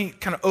 let me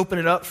kind of open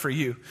it up for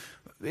you.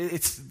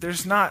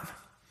 There's not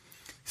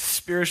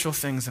spiritual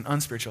things and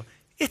unspiritual.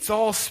 It's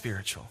all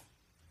spiritual.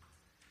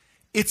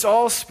 It's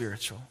all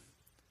spiritual.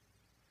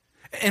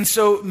 And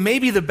so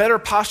maybe the better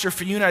posture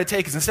for you and I to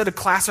take is instead of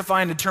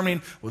classifying and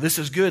determining, well, this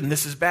is good and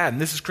this is bad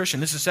and this is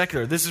Christian, this is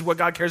secular, this is what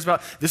God cares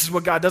about, this is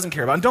what God doesn't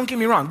care about. And don't get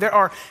me wrong, there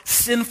are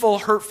sinful,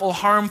 hurtful,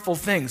 harmful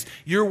things.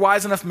 You're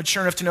wise enough,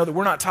 mature enough to know that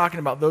we're not talking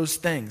about those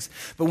things.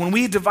 But when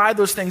we divide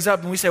those things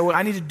up and we say, well,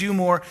 I need to do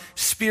more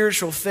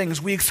spiritual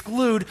things, we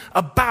exclude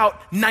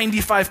about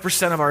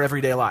 95% of our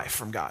everyday life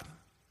from God.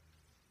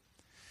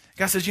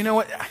 God says, you know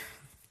what?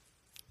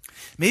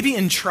 Maybe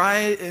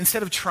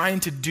instead of trying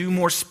to do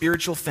more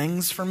spiritual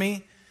things for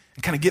me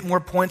and kind of get more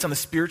points on the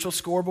spiritual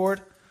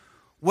scoreboard,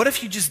 what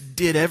if you just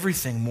did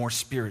everything more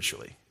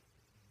spiritually?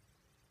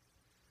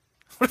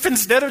 What if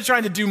instead of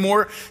trying to do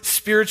more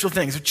spiritual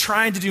things, of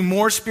trying to do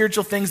more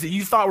spiritual things that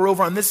you thought were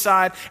over on this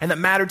side and that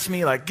mattered to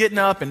me, like getting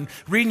up and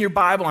reading your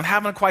Bible and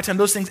having a quiet time,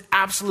 those things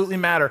absolutely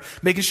matter.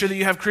 Making sure that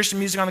you have Christian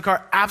music on the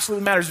car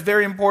absolutely matters,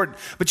 very important.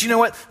 But you know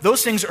what?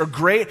 Those things are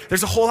great.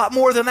 There's a whole lot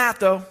more than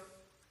that, though.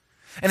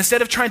 And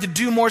instead of trying to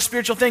do more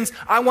spiritual things,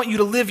 I want you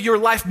to live your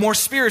life more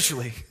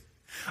spiritually.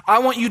 I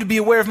want you to be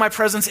aware of my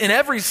presence in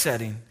every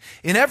setting,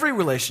 in every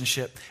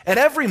relationship, at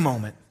every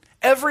moment,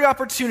 every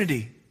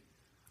opportunity.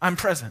 I'm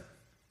present.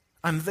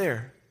 I'm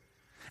there.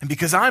 And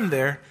because I'm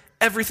there,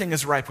 everything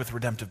is ripe with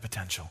redemptive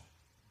potential.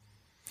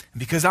 And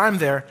because I'm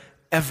there,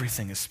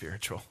 everything is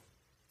spiritual.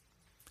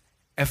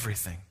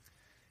 Everything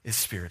is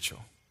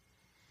spiritual.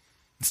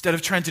 Instead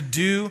of trying to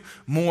do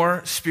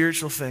more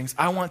spiritual things,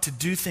 I want to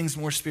do things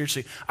more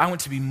spiritually. I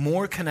want to be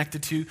more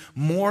connected to,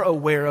 more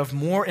aware of,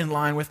 more in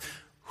line with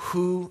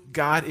who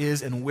God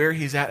is and where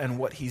he's at and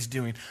what he's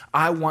doing.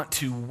 I want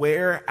to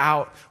wear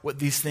out what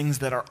these things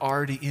that are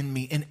already in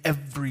me in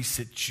every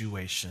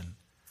situation.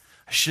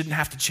 I shouldn't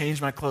have to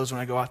change my clothes when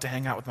I go out to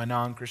hang out with my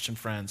non-Christian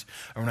friends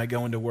or when I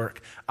go into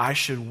work. I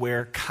should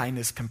wear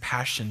kindness,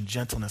 compassion,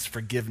 gentleness,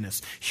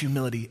 forgiveness,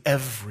 humility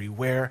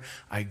everywhere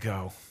I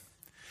go.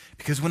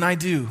 Because when I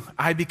do,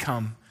 I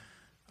become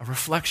a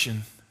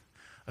reflection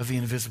of the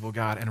invisible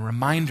God and a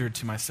reminder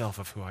to myself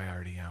of who I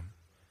already am.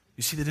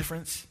 You see the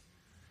difference?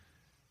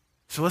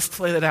 So let's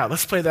play that out.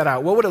 Let's play that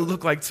out. What would it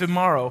look like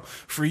tomorrow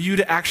for you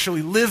to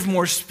actually live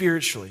more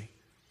spiritually?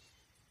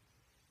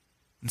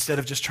 instead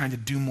of just trying to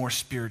do more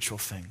spiritual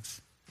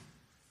things?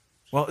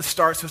 Well, it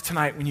starts with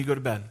tonight when you go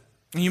to bed.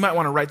 And you might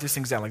want to write these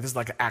things down. Like this is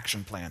like an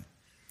action plan.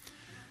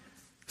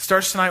 It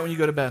starts tonight when you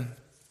go to bed.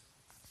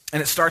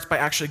 And it starts by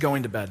actually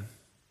going to bed.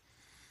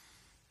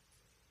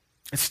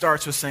 It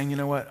starts with saying, you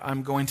know what?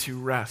 I'm going to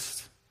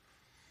rest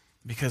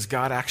because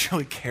God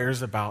actually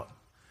cares about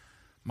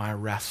my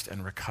rest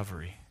and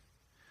recovery.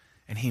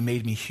 And he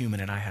made me human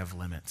and I have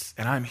limits.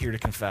 And I'm here to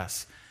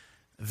confess,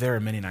 there are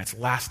many nights.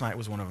 Last night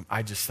was one of them.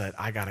 I just said,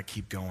 I got to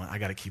keep going. I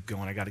got to keep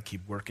going. I got to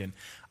keep working.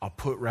 I'll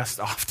put rest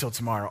off till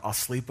tomorrow. I'll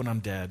sleep when I'm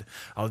dead.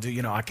 I'll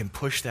do, I can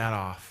push that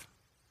off.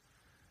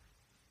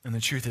 And the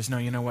truth is, no,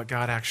 you know what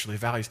God actually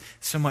values?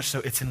 So much so,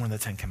 it's in one of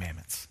the 10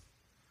 Commandments.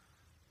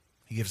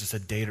 He gives us a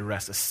day to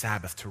rest, a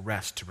Sabbath to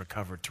rest, to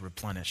recover, to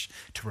replenish,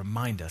 to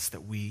remind us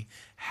that we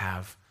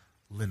have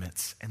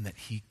limits and that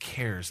he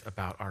cares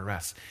about our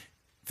rest.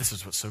 This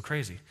is what's so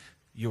crazy.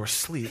 Your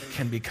sleep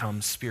can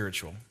become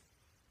spiritual.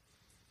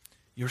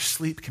 Your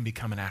sleep can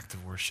become an act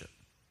of worship.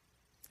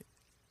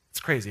 It's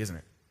crazy, isn't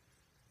it?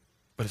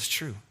 But it's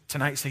true.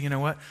 Tonight you say, you know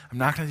what? I'm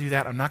not going to do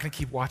that. I'm not going to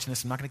keep watching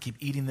this. I'm not going to keep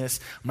eating this.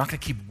 I'm not going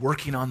to keep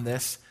working on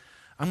this.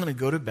 I'm going to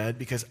go to bed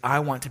because I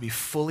want to be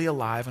fully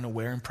alive and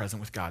aware and present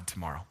with God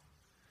tomorrow.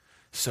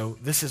 So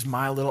this is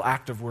my little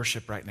act of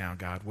worship right now,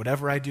 God.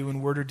 Whatever I do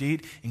in word or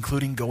deed,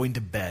 including going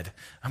to bed,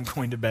 I'm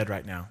going to bed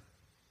right now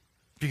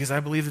because I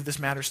believe that this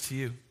matters to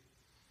you.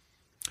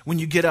 When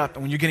you get up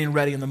and when you're getting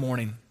ready in the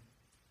morning,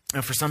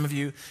 and for some of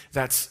you,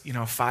 that's a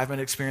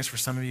 5-minute experience. For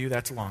some of you,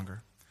 that's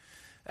longer.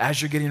 As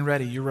you're getting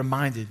ready, you're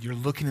reminded, you're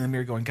looking in the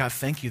mirror going, God,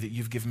 thank you that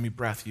you've given me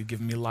breath. You've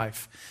given me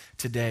life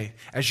today.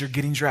 As you're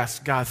getting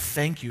dressed, God,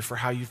 thank you for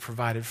how you've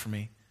provided for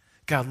me.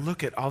 God,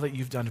 look at all that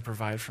you've done to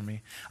provide for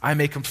me. I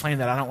may complain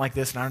that I don't like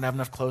this and I don't have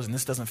enough clothes and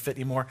this doesn't fit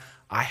anymore.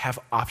 I have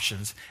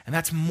options. And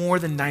that's more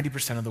than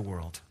 90% of the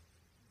world.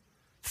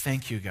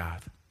 Thank you,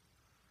 God.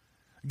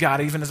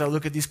 God, even as I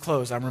look at these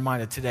clothes, I'm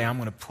reminded today I'm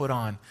going to put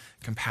on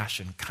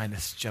compassion,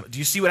 kindness, gentleness. Do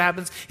you see what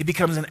happens? It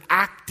becomes an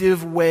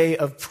active way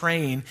of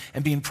praying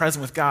and being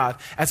present with God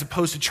as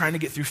opposed to trying to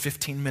get through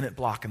 15-minute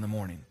block in the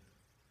morning.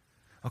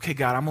 Okay,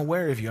 God, I'm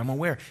aware of you. I'm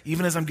aware.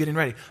 Even as I'm getting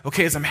ready.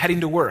 Okay, as I'm heading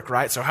to work,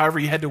 right? So however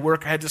you head to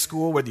work, head to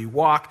school, whether you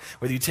walk,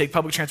 whether you take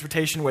public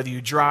transportation, whether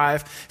you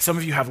drive. Some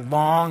of you have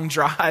long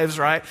drives,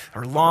 right?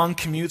 Or long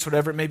commutes,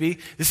 whatever it may be.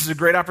 This is a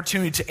great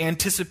opportunity to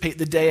anticipate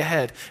the day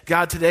ahead.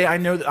 God, today I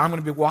know that I'm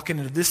going to be walking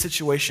into this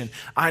situation.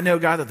 I know,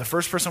 God, that the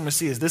first person I'm going to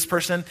see is this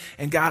person.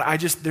 And God,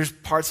 there's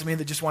parts of me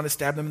that just want to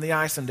stab them in the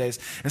eye some days.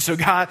 And so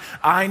God,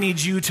 I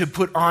need you to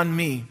put on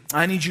me.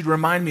 I need you to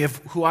remind me of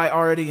who I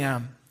already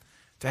am.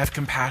 To have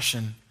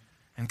compassion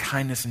and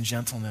kindness and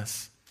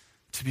gentleness,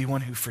 to be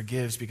one who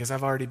forgives because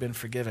I've already been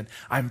forgiven.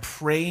 I'm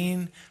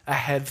praying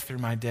ahead through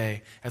my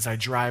day as I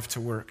drive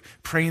to work,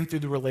 praying through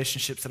the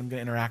relationships that I'm going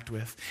to interact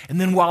with. And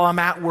then while I'm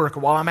at work,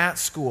 while I'm at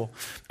school,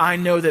 I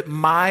know that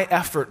my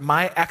effort,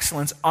 my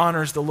excellence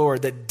honors the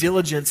Lord, that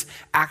diligence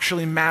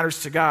actually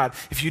matters to God.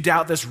 If you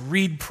doubt this,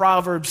 read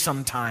Proverbs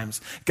sometimes.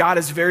 God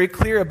is very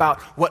clear about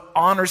what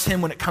honors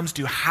him when it comes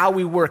to how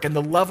we work and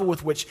the level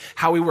with which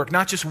how we work,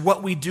 not just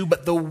what we do,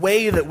 but the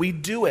way that we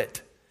do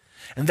it.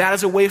 And that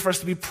is a way for us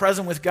to be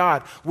present with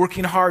God,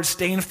 working hard,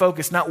 staying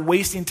focused, not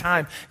wasting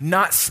time,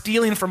 not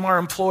stealing from our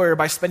employer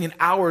by spending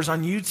hours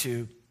on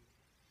YouTube.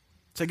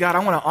 Say, God,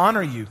 I want to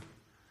honor you.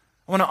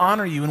 I want to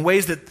honor you in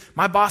ways that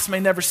my boss may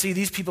never see,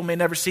 these people may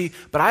never see,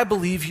 but I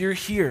believe you're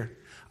here.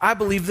 I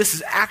believe this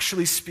is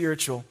actually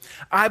spiritual.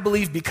 I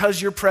believe because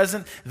you're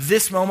present,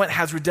 this moment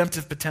has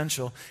redemptive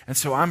potential. And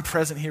so I'm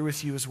present here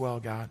with you as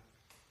well, God.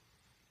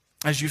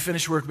 As you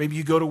finish work, maybe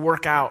you go to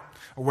work out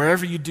or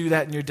wherever you do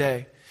that in your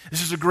day.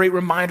 This is a great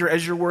reminder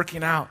as you're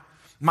working out.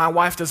 My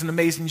wife does an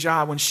amazing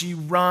job. When she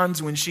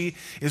runs, when she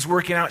is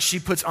working out, she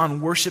puts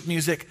on worship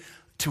music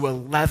to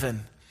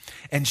 11.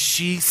 And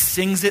she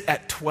sings it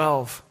at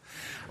 12.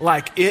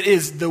 Like it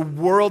is the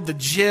world, the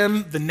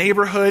gym, the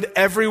neighborhood.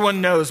 Everyone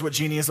knows what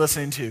Jeannie is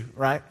listening to,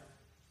 right?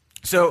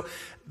 So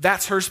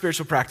that's her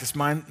spiritual practice.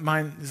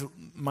 Mine is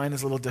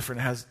a little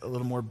different. It has a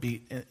little more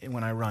beat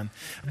when I run.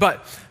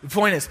 But the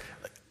point is,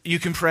 you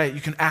can pray.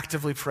 You can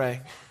actively pray.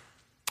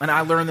 And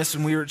I learned this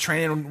when we were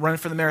training and running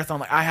for the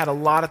marathon. Like I had a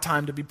lot of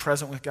time to be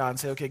present with God and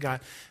say, okay,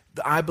 God,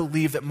 I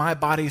believe that my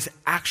body is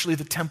actually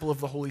the temple of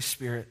the Holy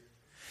Spirit.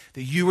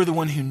 That you are the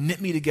one who knit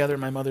me together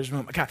in my mother's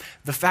womb. God,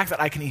 the fact that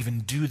I can even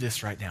do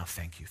this right now,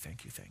 thank you,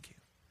 thank you, thank you.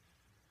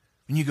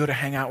 When you go to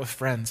hang out with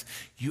friends,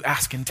 you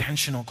ask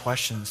intentional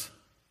questions.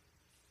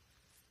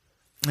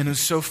 And it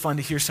was so fun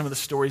to hear some of the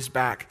stories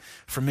back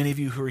from many of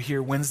you who were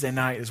here Wednesday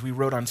night as we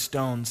wrote on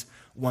stones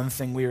one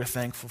thing we are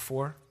thankful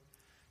for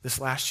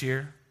this last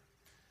year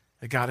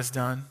that God has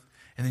done.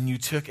 And then you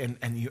took and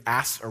you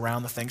asked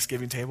around the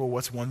Thanksgiving table,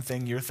 what's one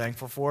thing you're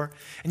thankful for?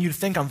 And you'd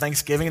think on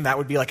Thanksgiving that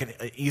would be like an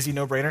easy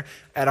no-brainer.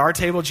 At our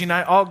table, Gina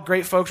and I, all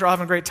great folks, we're all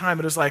having a great time,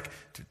 but it was like,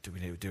 do we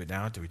do it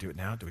now? Do we do it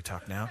now? Do we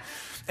talk now?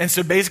 And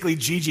so basically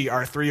Gigi,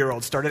 our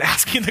 3-year-old, started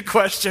asking the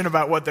question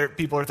about what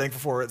people are thankful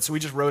for. So we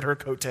just rode her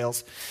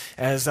coattails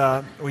as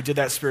we did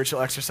that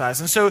spiritual exercise.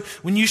 And so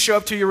when you show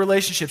up to your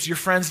relationships, your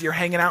friends that you're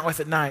hanging out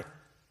with at night,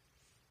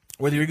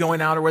 Whether you're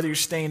going out or whether you're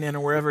staying in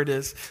or wherever it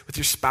is, with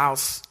your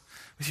spouse,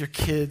 with your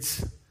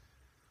kids,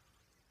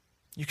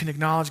 you can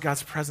acknowledge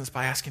God's presence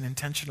by asking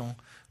intentional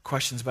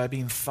questions, by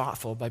being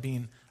thoughtful, by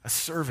being a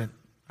servant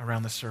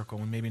around the circle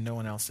when maybe no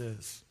one else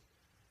is,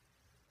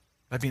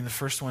 by being the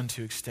first one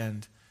to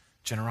extend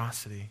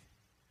generosity,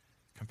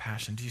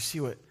 compassion. Do you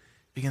see what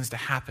begins to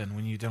happen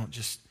when you don't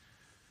just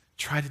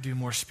try to do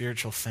more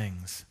spiritual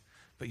things,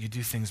 but you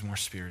do things more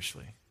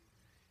spiritually?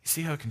 You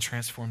see how it can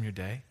transform your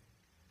day?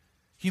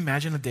 Can you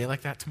imagine a day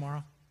like that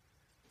tomorrow?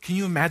 Can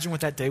you imagine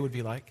what that day would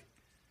be like?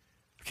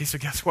 Okay, so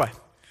guess what?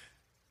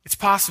 It's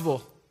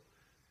possible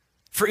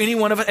for any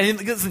one of us.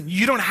 And listen,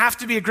 you don't have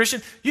to be a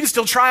Christian. You can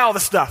still try all the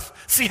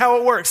stuff. See how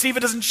it works. See if it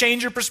doesn't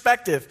change your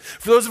perspective.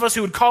 For those of us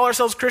who would call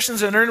ourselves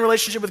Christians and are in a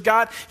relationship with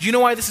God, you know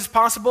why this is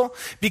possible?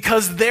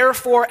 Because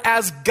therefore,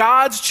 as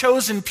God's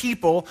chosen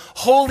people,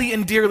 holy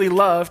and dearly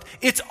loved,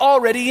 it's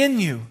already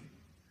in you.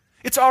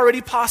 It's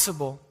already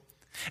possible.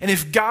 And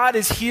if God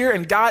is here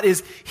and God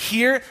is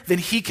here, then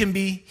he can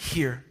be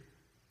here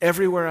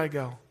everywhere I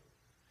go.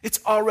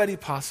 It's already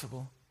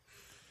possible.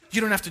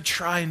 You don't have to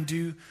try and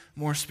do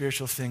more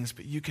spiritual things,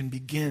 but you can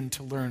begin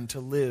to learn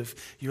to live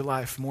your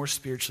life more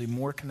spiritually,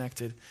 more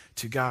connected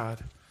to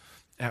God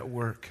at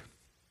work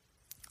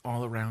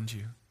all around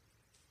you.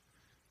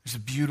 There's a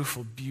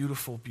beautiful,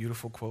 beautiful,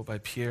 beautiful quote by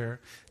Pierre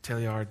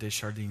Teilhard de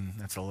Chardin.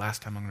 That's the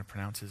last time I'm going to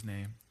pronounce his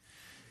name.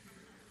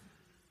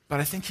 But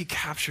I think he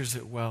captures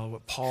it well,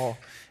 what Paul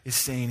is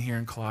saying here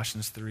in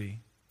Colossians 3.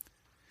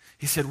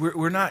 He said,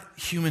 we're not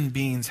human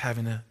beings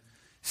having a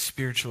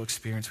spiritual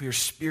experience. We are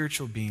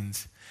spiritual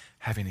beings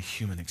having a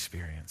human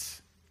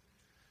experience.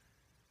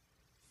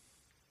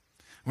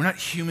 We're not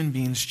human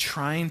beings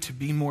trying to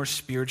be more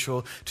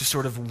spiritual to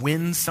sort of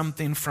win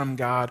something from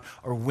God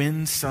or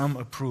win some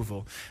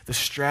approval. The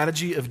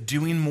strategy of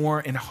doing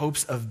more in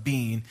hopes of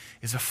being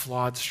is a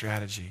flawed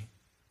strategy.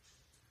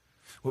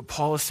 What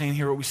Paul is saying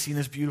here, what we see in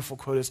this beautiful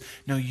quote is,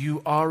 no,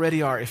 you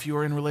already are. If you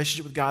are in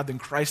relationship with God, then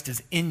Christ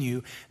is in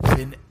you,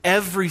 then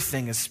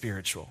everything is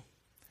spiritual.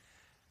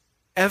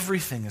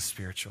 Everything is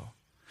spiritual.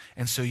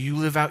 And so you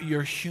live out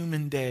your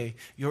human day,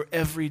 your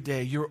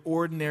everyday, your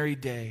ordinary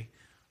day,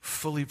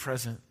 fully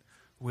present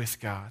with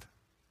God.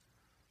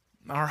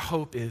 Our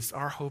hope is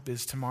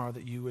tomorrow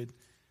that you would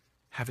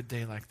have a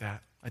day like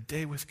that, a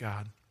day with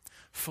God,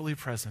 fully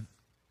present,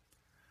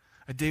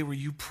 a day where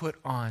you put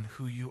on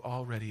who you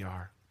already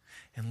are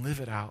and live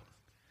it out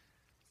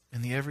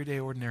in the everyday,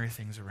 ordinary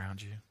things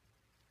around you.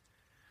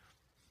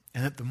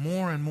 And that the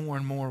more and more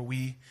and more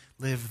we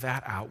live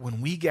that out,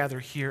 when we gather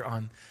here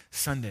on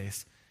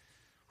Sundays,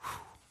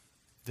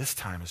 this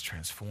time is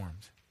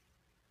transformed.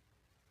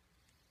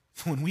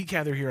 When we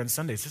gather here on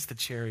Sundays, it's the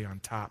cherry on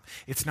top.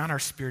 It's not our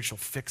spiritual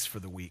fix for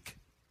the week.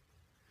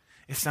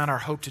 It's not our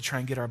hope to try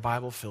and get our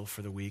Bible filled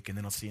for the week and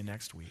then I'll see you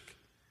next week.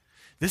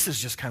 This is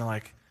just kind of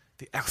like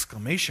the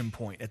exclamation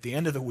point at the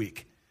end of the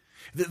week.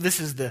 This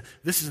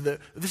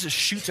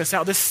shoots us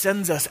out. This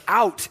sends us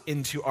out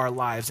into our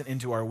lives and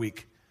into our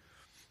week.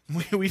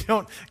 We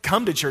don't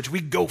come to church.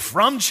 We go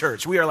from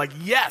church. We are like,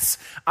 yes,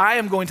 I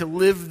am going to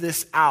live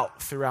this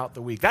out throughout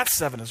the week. That's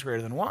 7 is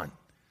greater than 1.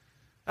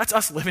 That's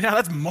us living out.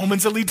 That's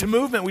moments that lead to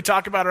movement we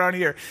talk about around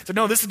here. So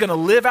no, this is going to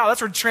live out.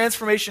 That's where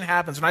transformation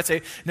happens. When I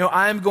say, no,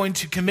 I'm going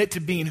to commit to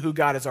being who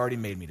God has already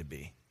made me to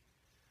be.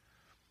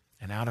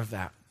 And out of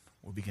that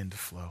will begin to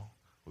flow.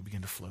 Will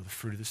begin to flow the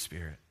fruit of the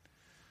Spirit.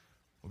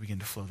 Will begin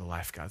to flow the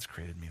life God's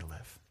created me to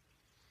live.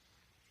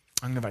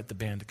 I'm going to invite the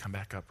band to come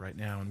back up right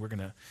now, and we're going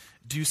to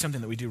do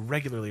something that we do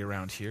regularly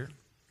around here.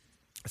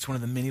 It's one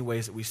of the many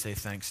ways that we say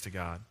thanks to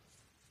God.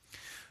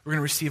 We're going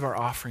to receive our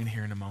offering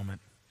here in a moment.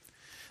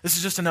 This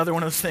is just another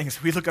one of those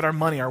things. We look at our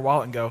money, our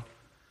wallet, and go,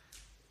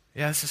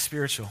 yeah, this is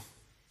spiritual.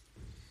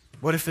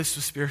 What if this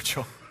was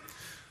spiritual?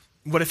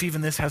 What if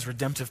even this has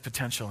redemptive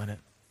potential in it?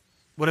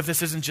 What if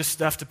this isn't just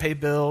stuff to pay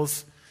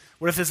bills?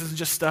 What if this isn't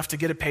just stuff to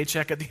get a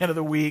paycheck at the end of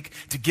the week,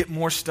 to get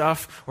more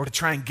stuff, or to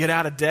try and get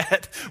out of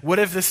debt? What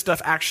if this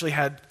stuff actually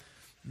had,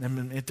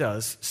 it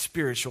does,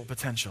 spiritual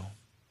potential?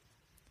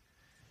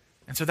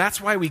 And so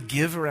that's why we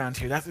give around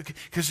here,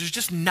 because there's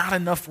just not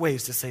enough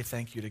ways to say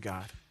thank you to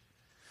God.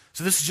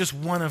 So this is just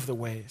one of the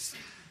ways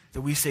that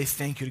we say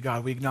thank you to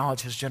God. We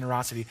acknowledge his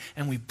generosity,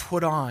 and we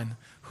put on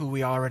who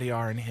we already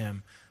are in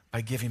him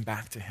by giving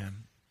back to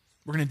him.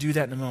 We're going to do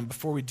that in a moment.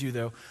 Before we do,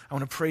 though, I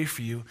want to pray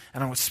for you,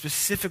 and I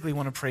specifically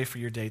want to pray for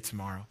your day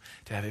tomorrow,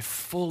 to have a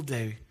full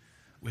day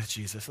with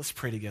Jesus. Let's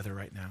pray together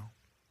right now.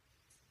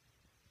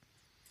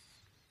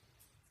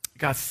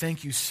 God,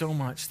 thank you so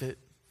much that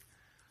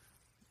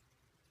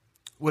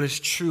what is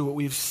true, what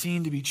we've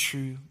seen to be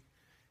true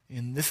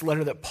in this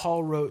letter that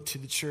Paul wrote to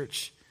the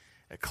church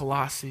at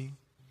Colossae,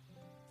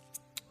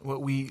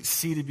 what we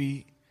see to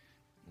be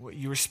what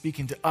you are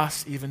speaking to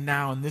us even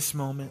now in this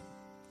moment,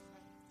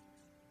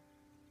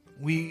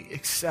 we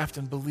accept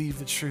and believe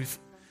the truth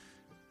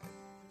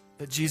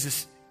that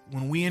Jesus,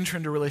 when we enter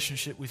into a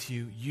relationship with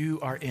you, you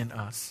are in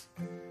us.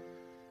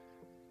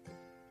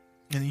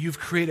 And you've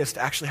created us to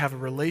actually have a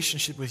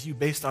relationship with you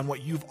based on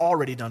what you've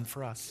already done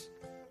for us.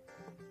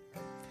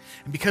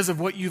 And because of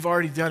what you've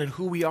already done and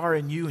who we are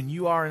in you and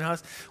you are in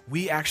us,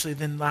 we actually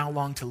then now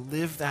long to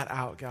live that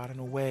out, God, in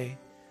a way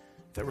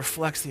that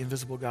reflects the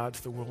invisible God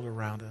to the world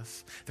around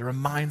us, that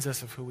reminds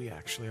us of who we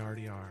actually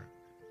already are.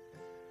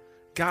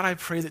 God, I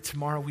pray that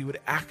tomorrow we would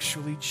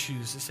actually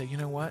choose to say, you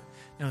know what?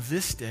 No,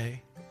 this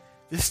day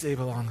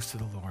belongs to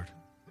the Lord.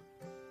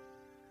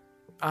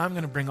 I'm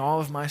going to bring all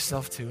of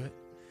myself to it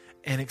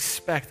and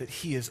expect that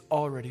he is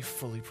already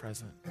fully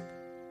present.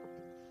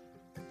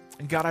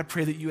 And God, I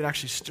pray that you would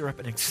actually stir up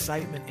an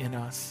excitement in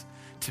us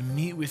to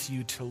meet with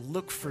you, to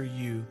look for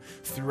you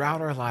throughout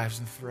our lives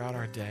and throughout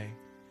our day.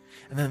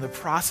 And then in the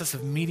process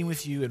of meeting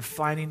with you and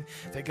finding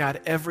that,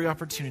 God, every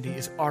opportunity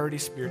is already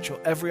spiritual,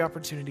 every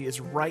opportunity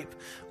is ripe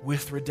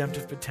with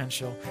redemptive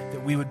potential,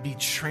 that we would be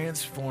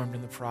transformed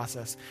in the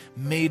process,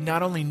 made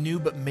not only new,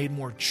 but made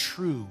more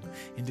true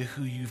into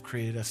who you've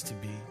created us to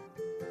be.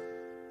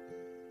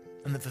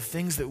 And that the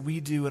things that we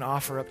do and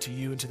offer up to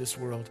you and to this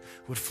world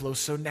would flow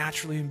so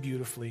naturally and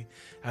beautifully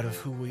out of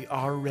who we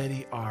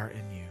already are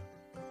in you.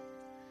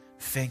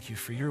 Thank you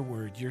for your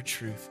word, your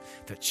truth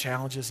that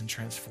challenges and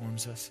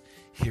transforms us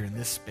here in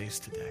this space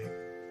today.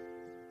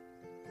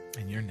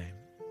 In your name,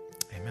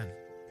 amen.